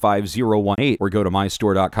 1-800-969-5018 or go to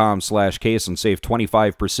mystore.com/Cason and save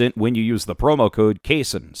 25% when you use the promo code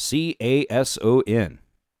Cason, C-A-S-O-N.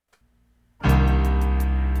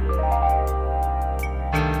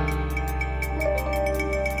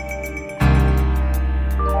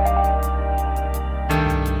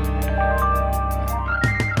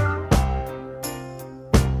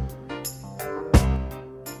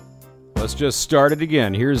 Let's just start it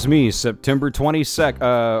again. Here's me, September of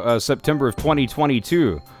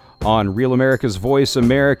 2022, on Real America's Voice,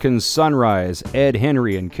 American Sunrise, Ed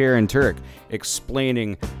Henry and Karen Turk,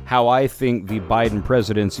 explaining how I think the Biden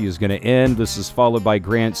presidency is going to end. This is followed by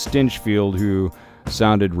Grant Stinchfield, who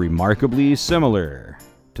sounded remarkably similar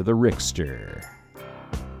to the Rickster.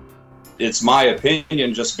 it's my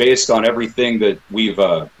opinion, just based on everything that we've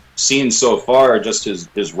seen so far, just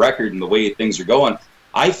his record and the way things are going.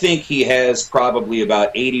 I think he has probably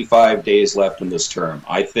about 85 days left in this term.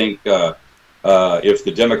 I think if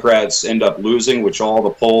the Democrats end up losing, which all the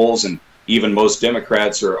polls and even most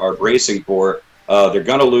Democrats are bracing for, they're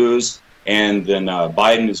going to lose. And then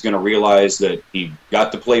Biden is going to realize that he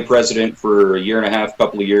got to play president for a year and a half,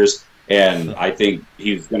 couple of years. And I think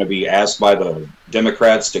he's going to be asked by the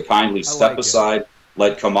Democrats to kindly step aside,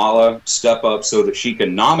 let Kamala step up so that she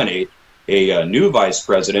can nominate a new vice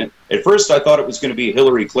president. At first, I thought it was going to be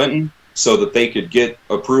Hillary Clinton so that they could get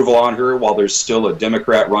approval on her while there's still a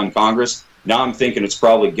Democrat-run Congress. Now I'm thinking it's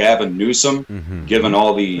probably Gavin Newsom, given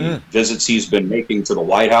all the visits he's been making to the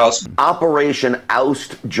White House. Operation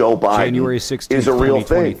Oust Joe Biden January 16th, is a real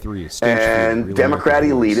thing. And Democrat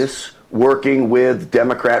elitists working with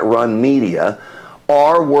Democrat-run media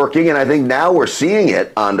are working, and I think now we're seeing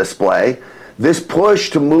it on display, this push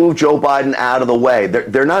to move Joe Biden out of the way.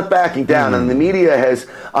 They're not backing down, and the media has,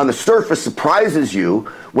 on the surface, surprises you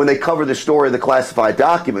when they cover the story of the classified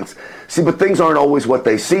documents. See, but things aren't always what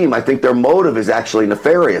they seem. I think their motive is actually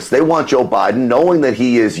nefarious. They want Joe Biden, knowing that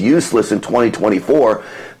he is useless in 2024,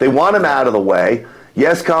 they want him out of the way.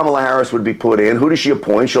 Yes, Kamala Harris would be put in. Who does she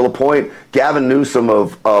appoint? She'll appoint Gavin Newsom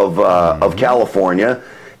of California,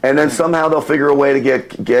 and then somehow they'll figure a way to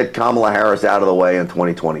get Kamala Harris out of the way in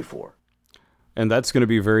 2024. And that's going to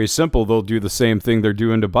be very simple. They'll do the same thing they're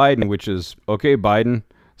doing to Biden, which is, okay, Biden,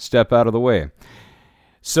 step out of the way.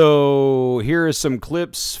 So here are some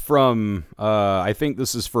clips from, I think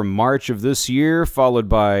this is from March of this year, followed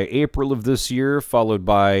by April of this year, followed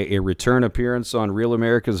by a return appearance on Real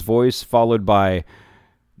America's Voice, followed by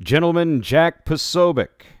Gentleman Jack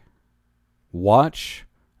Posobiec. Watch,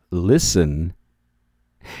 listen,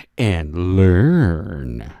 and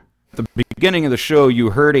learn. At the beginning of the show,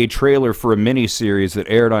 you heard a trailer for a miniseries that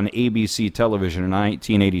aired on ABC television in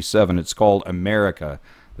 1987. It's called America.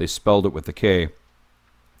 They spelled it with a K.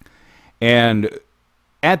 And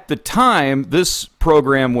at the time, this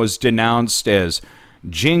program was denounced as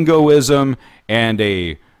jingoism and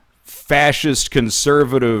a fascist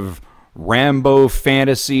conservative Rambo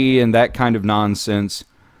fantasy and that kind of nonsense.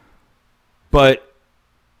 But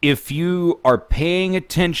if you are paying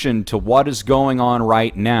attention to what is going on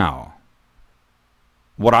right now,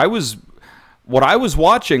 what I was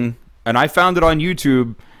watching, and I found it on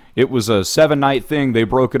YouTube, it was a 7-night thing. They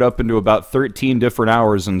broke it up into about 13 different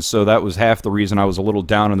hours, and so that was half the reason I was a little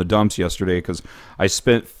down in the dumps yesterday, because I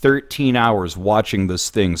spent 13 hours watching this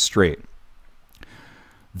thing straight.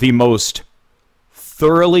 The most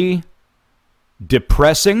thoroughly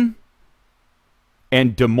depressing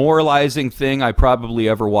and demoralizing thing I probably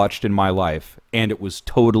ever watched in my life, and it was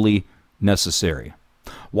totally necessary.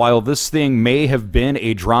 While this thing may have been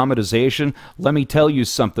a dramatization, let me tell you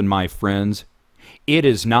something, my friends. It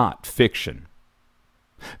is not fiction.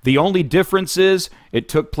 The only difference is it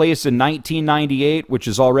took place in 1998, which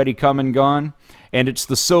is already come and gone, and it's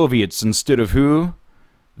the Soviets instead of who?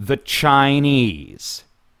 The Chinese.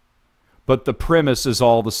 But the premise is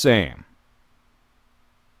all the same.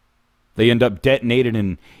 They end up detonating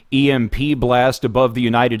an EMP blast above the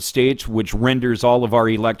United States, which renders all of our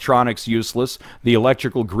electronics useless. The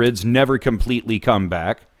electrical grids never completely come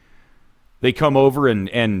back. They come over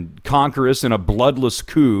and conquer us in a bloodless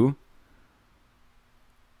coup.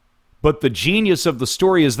 But the genius of the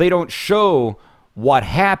story is they don't show what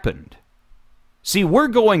happened. See, we're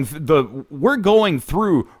going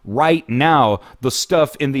through right now the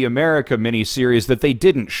stuff in the America miniseries that they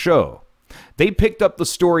didn't show. They picked up the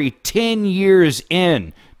story 10 years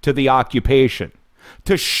in to the occupation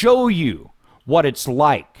to show you what it's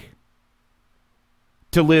like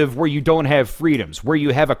to live where you don't have freedoms, where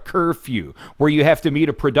you have a curfew, where you have to meet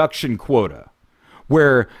a production quota,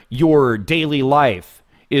 where your daily life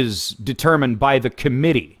is determined by the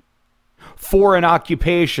committee. For an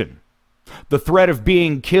occupation, the threat of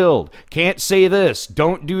being killed, can't say this,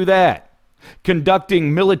 don't do that.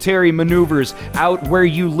 Conducting military maneuvers out where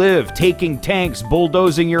you live, taking tanks,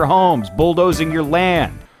 bulldozing your homes, bulldozing your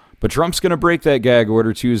land. But Trump's going to break that gag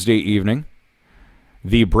order Tuesday evening.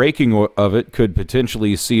 The breaking of it could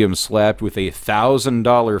potentially see him slapped with a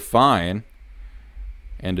 $1,000 fine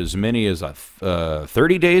and as many as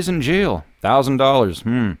 30 days in jail.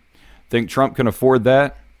 $1,000. Think Trump can afford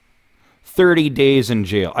that? 30 days in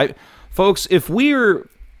jail. Folks, if we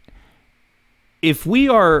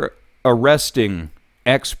are arresting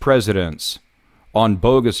ex-presidents on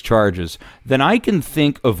bogus charges, then I can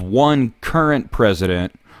think of one current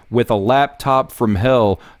president with a laptop from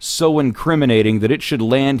hell so incriminating that it should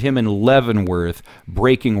land him in Leavenworth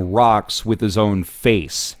breaking rocks with his own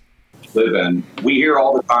face. live in. We hear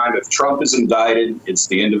all the time, if Trump is indicted, it's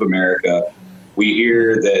the end of America. We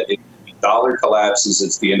hear that if the dollar collapses,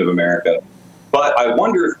 it's the end of America. But I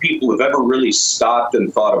wonder if people have ever really stopped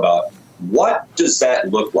and thought about, what does that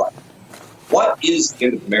look like? What is the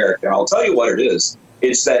end of America? And I'll tell you what it is.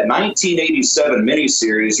 It's that 1987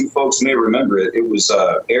 miniseries. You folks may remember it. It was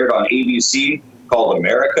aired on ABC called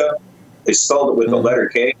America. They spelled it with the letter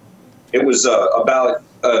K. It was about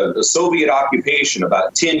the Soviet occupation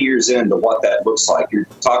about 10 years into what that looks like. You're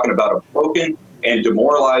talking about a broken and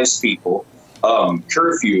demoralized people,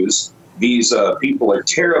 curfews. These people are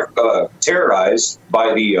terrorized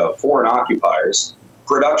by the foreign occupiers,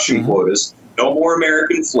 production quotas, no more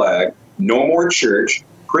American flag, no more church,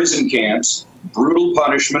 prison camps, brutal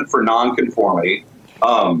punishment for nonconformity,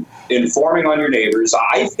 informing on your neighbors.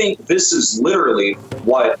 I think this is literally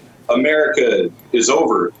what America is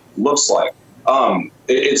over looks like.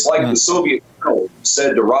 It's like the Soviet colonel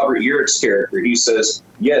said to Robert Urich's character. He says,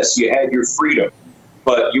 yes, you had your freedom,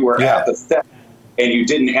 but you were apathetic and you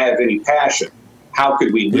didn't have any passion. How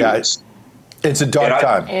could we lose? It's a dark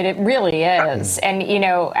time. It really is. And, you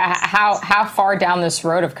know, how far down this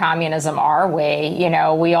road of communism are we? You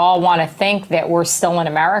know, we all want to think that we're still in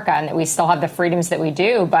America and that we still have the freedoms that we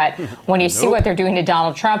do. But when you see what they're doing to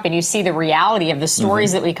Donald Trump and you see the reality of the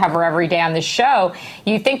stories that we cover every day on this show,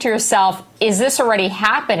 you think to yourself, is this already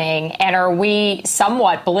happening? And are we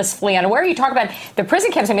somewhat blissfully unaware? You talk about the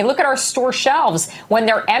prison camps. I mean, look at our store shelves when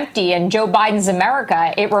they're empty in Joe Biden's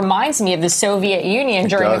America. It reminds me of the Soviet Union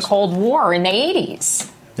during the Cold War in the 80s.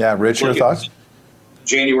 Yeah, Rich, your thoughts?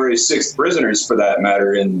 January 6th prisoners, for that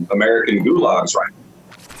matter, in American gulags, right?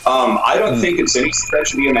 I don't think it's any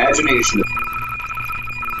stretch of the imagination.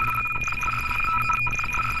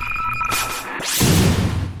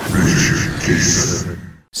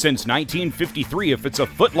 Since 1953, if it's a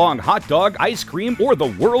foot-long hot dog, ice cream, or the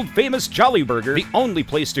world-famous Jolly Burger, the only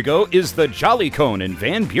place to go is the Jolly Cone in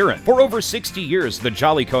Van Buren. For over 60 years, the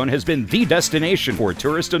Jolly Cone has been the destination for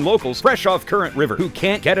tourists and locals fresh off Current River who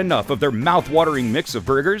can't get enough of their mouth-watering mix of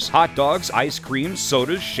burgers, hot dogs, ice cream,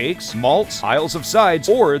 sodas, shakes, malts, aisles of sides,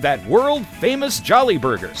 or that world-famous Jolly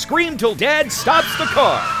Burger. Scream till Dad stops the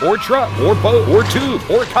car, or truck, or boat, or tube,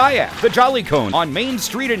 or kayak. The Jolly Cone on Main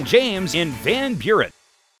Street in James in Van Buren.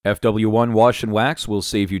 FW1 Wash and Wax will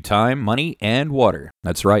save you time, money, and water.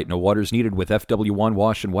 That's right, no water's needed with FW1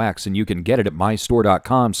 Wash and Wax, and you can get it at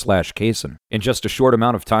mystore.com/Cason. In just a short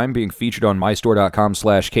amount of time being featured on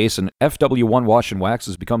mystore.com/Cason, FW1 Wash and Wax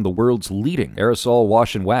has become the world's leading aerosol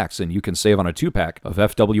wash and wax, and you can save on a 2-pack of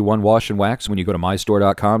FW1 Wash and Wax when you go to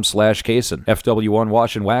mystore.com/Cason. FW1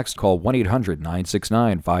 Wash and Wax, call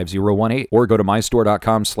 1-800-969-5018, or go to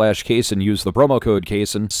mystore.com/Cason, use the promo code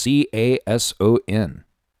Cason, CASON.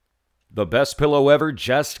 The best pillow ever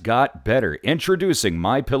just got better. Introducing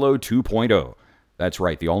MyPillow 2.0. That's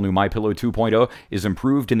right, the all-new MyPillow 2.0 is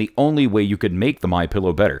improved in the only way you could make the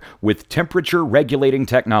MyPillow better, with temperature-regulating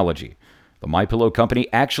technology. The MyPillow company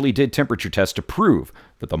actually did temperature tests to prove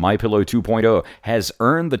that the MyPillow 2.0 has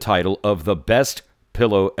earned the title of the best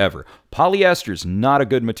pillow ever. Polyester's not a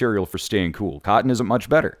good material for staying cool. Cotton isn't much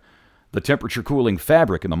better. The temperature-cooling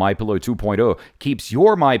fabric in the MyPillow 2.0 keeps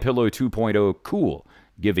your MyPillow 2.0 cool,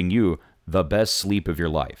 giving you the best sleep of your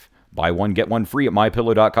life. Buy one, get one free at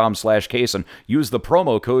mypillow.com/Cason. Use the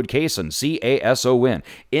promo code Cason, CASON.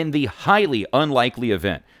 In the highly unlikely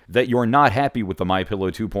event that you're not happy with the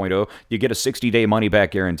MyPillow 2.0, you get a 60-day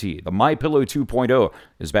money-back guarantee. The MyPillow 2.0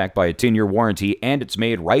 is backed by a 10-year warranty, and it's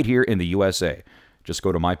made right here in the USA. Just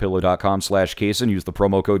go to mypillow.com/Cason, use the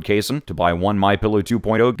promo code Cason to buy one MyPillow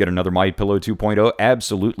 2.0, get another MyPillow 2.0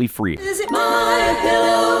 absolutely free. Visit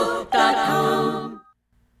mypillow.com.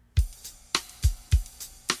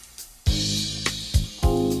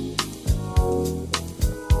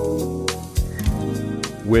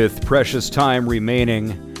 With precious time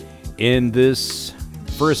remaining in this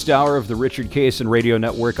first hour of the Richard Cason Radio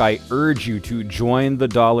Network, I urge you to join the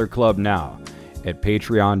Dollar Club now at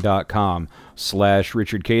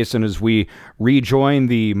patreon.com/Richard Cason as we rejoin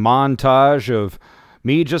the montage of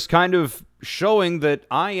me just kind of showing that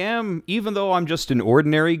I am, even though I'm just an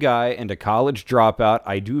ordinary guy and a college dropout,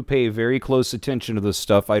 I do pay very close attention to this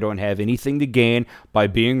stuff. I don't have anything to gain by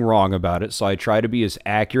being wrong about it, so I try to be as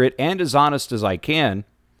accurate and as honest as I can.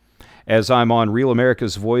 As I'm on Real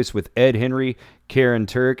America's Voice with Ed Henry, Karen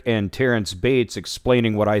Turk, and Terrence Bates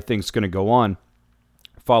explaining what I think's going to go on,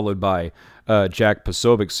 followed by Jack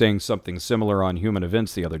Posobiec saying something similar on Human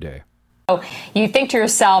Events the other day. You think to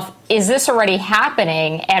yourself, is this already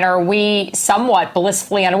happening? And are we somewhat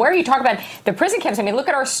blissfully unaware? You talk about the prison camps. I mean, look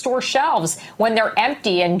at our store shelves when they're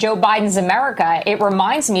empty in Joe Biden's America. It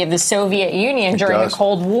reminds me of the Soviet Union during the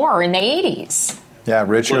Cold War in the 80s. Yeah,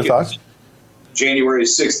 Rich, your thoughts? January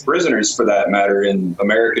 6th prisoners, for that matter, in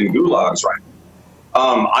American gulags, right?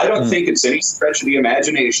 I don't think it's any stretch of the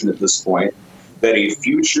imagination at this point that a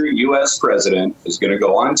future U.S. president is going to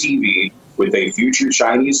go on TV with a future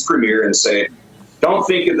Chinese premier and say, don't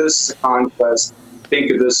think of this as a conquest, think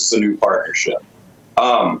of this as a new partnership.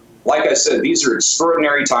 Like I said, these are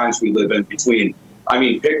extraordinary times we live in between,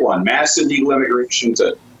 pick one, mass illegal immigration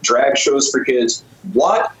to drag shows for kids.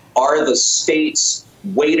 What are the states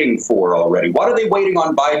waiting for already? What are they waiting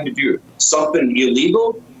on Biden to do? Something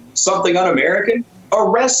illegal? Something un-American?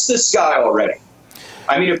 Arrest this guy already.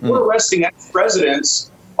 If we're arresting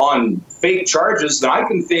ex-presidents on fake charges, then I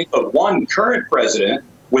can think of one current president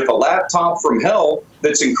with a laptop from hell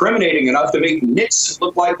that's incriminating enough to make Nixon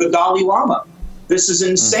look like the Dalai Lama. This is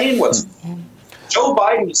insane. Joe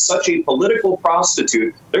Biden is such a political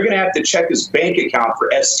prostitute, they're going to have to check his bank account for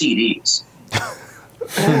STDs.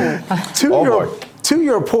 To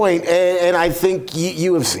your point, and I think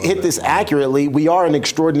you have hit this accurately, we are in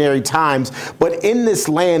extraordinary times, but in this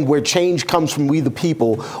land where change comes from we the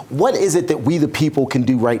people, what is it that we the people can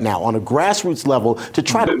do right now on a grassroots level to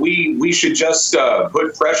try to... We should just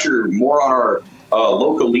put pressure more on our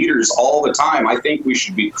local leaders all the time. I think we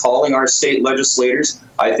should be calling our state legislators.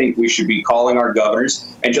 I think we should be calling our governors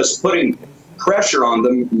and just putting pressure on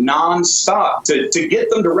them nonstop to get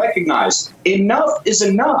them to recognize enough is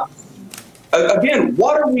enough. Again,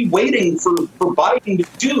 what are we waiting for Biden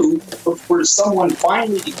to do before someone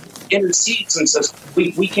finally intercedes and says,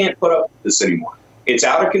 we can't put up with this anymore? It's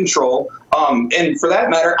out of control. And for that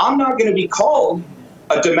matter, I'm not going to be called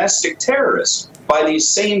a domestic terrorist by these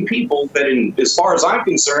same people that, as far as I'm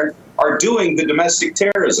concerned, are doing the domestic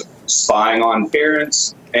terrorism, spying on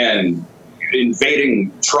parents and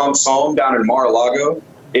invading Trump's home down in Mar-a-Lago.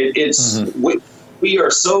 We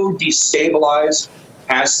are so destabilized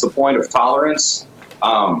past the point of tolerance.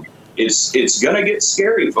 It's going to get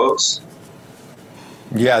scary, folks.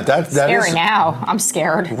 Yeah, that scary is now. I'm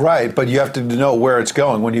scared. Right, but you have to know where it's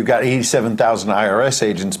going. When you've got 87,000 IRS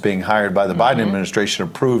agents being hired by the Biden administration,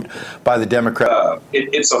 approved by the Democrat.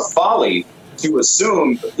 It's a folly to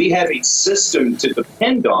assume that we have a system to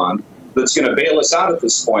depend on that's going to bail us out at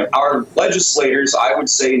this point. Our legislators, I would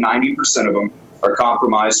say 90% of them are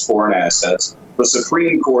compromised foreign assets. The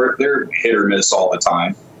Supreme Court, they're hit or miss all the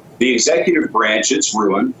time. The executive branch, it's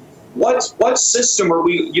ruined. What system are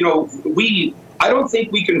we, I don't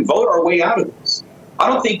think we can vote our way out of this. I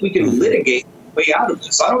don't think we can litigate our way out of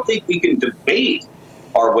this. I don't think we can debate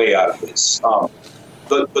our way out of this.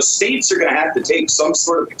 The states are going to have to take some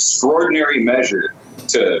sort of extraordinary measure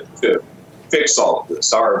to fix all of this.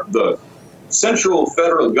 The central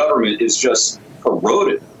federal government is just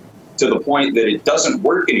corroded to the point that it doesn't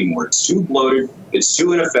work anymore. It's too bloated. It's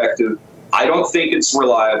too ineffective. I don't think it's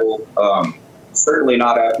reliable. Certainly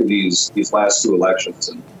not after these last two elections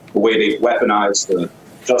and the way they've weaponized the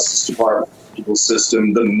Justice Department, the legal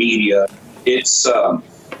system, the media.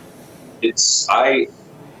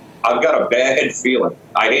 I've got a bad feeling.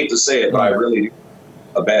 I hate to say it, but I really do.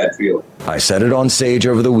 A bad feeling. I said it on stage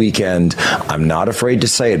over the weekend. I'm not afraid to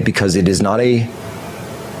say it because it's not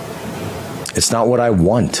what I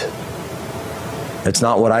want. It's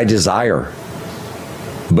not what I desire.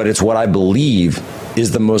 But it's what I believe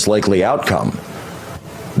is the most likely outcome.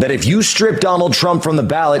 That if you strip Donald Trump from the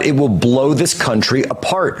ballot, it will blow this country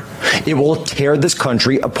apart. It will tear this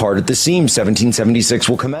country apart at the seams. 1776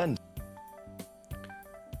 will commend.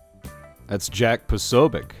 That's Jack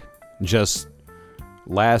Posobiec. Just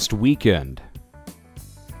last weekend,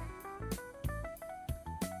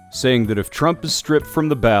 saying that if Trump is stripped from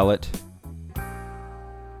the ballot,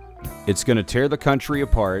 it's going to tear the country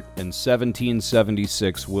apart and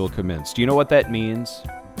 1776 will commence. Do you know what that means?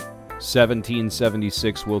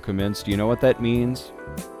 1776 will commence. Do you know what that means?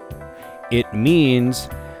 It means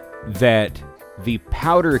that the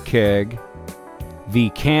powder keg, the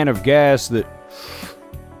can of gas that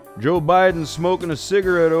Joe Biden's smoking a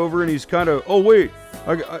cigarette over and he's kind of, oh wait,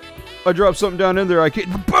 I dropped something down in there. I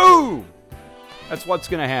can't. Boom! That's what's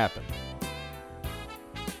going to happen.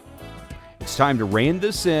 It's time to rein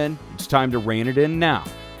this in. It's time to rein it in now.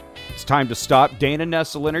 It's time to stop Dana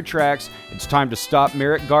Nessel in her tracks. It's time to stop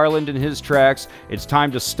Merrick Garland in his tracks. It's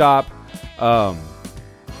time to stop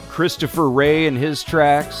Christopher Wray in his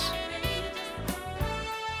tracks.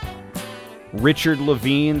 Richard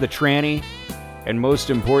Levine, the tranny. And most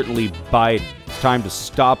importantly, Biden. It's time to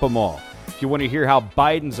stop them all. If you want to hear how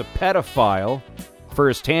Biden's a pedophile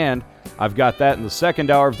firsthand, I've got that in the second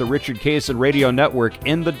hour of the Richard Cason Radio Network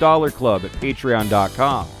in the Dollar Club at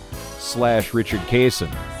patreon.com/Richard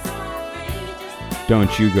Cason.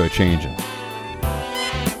 Don't you go changing.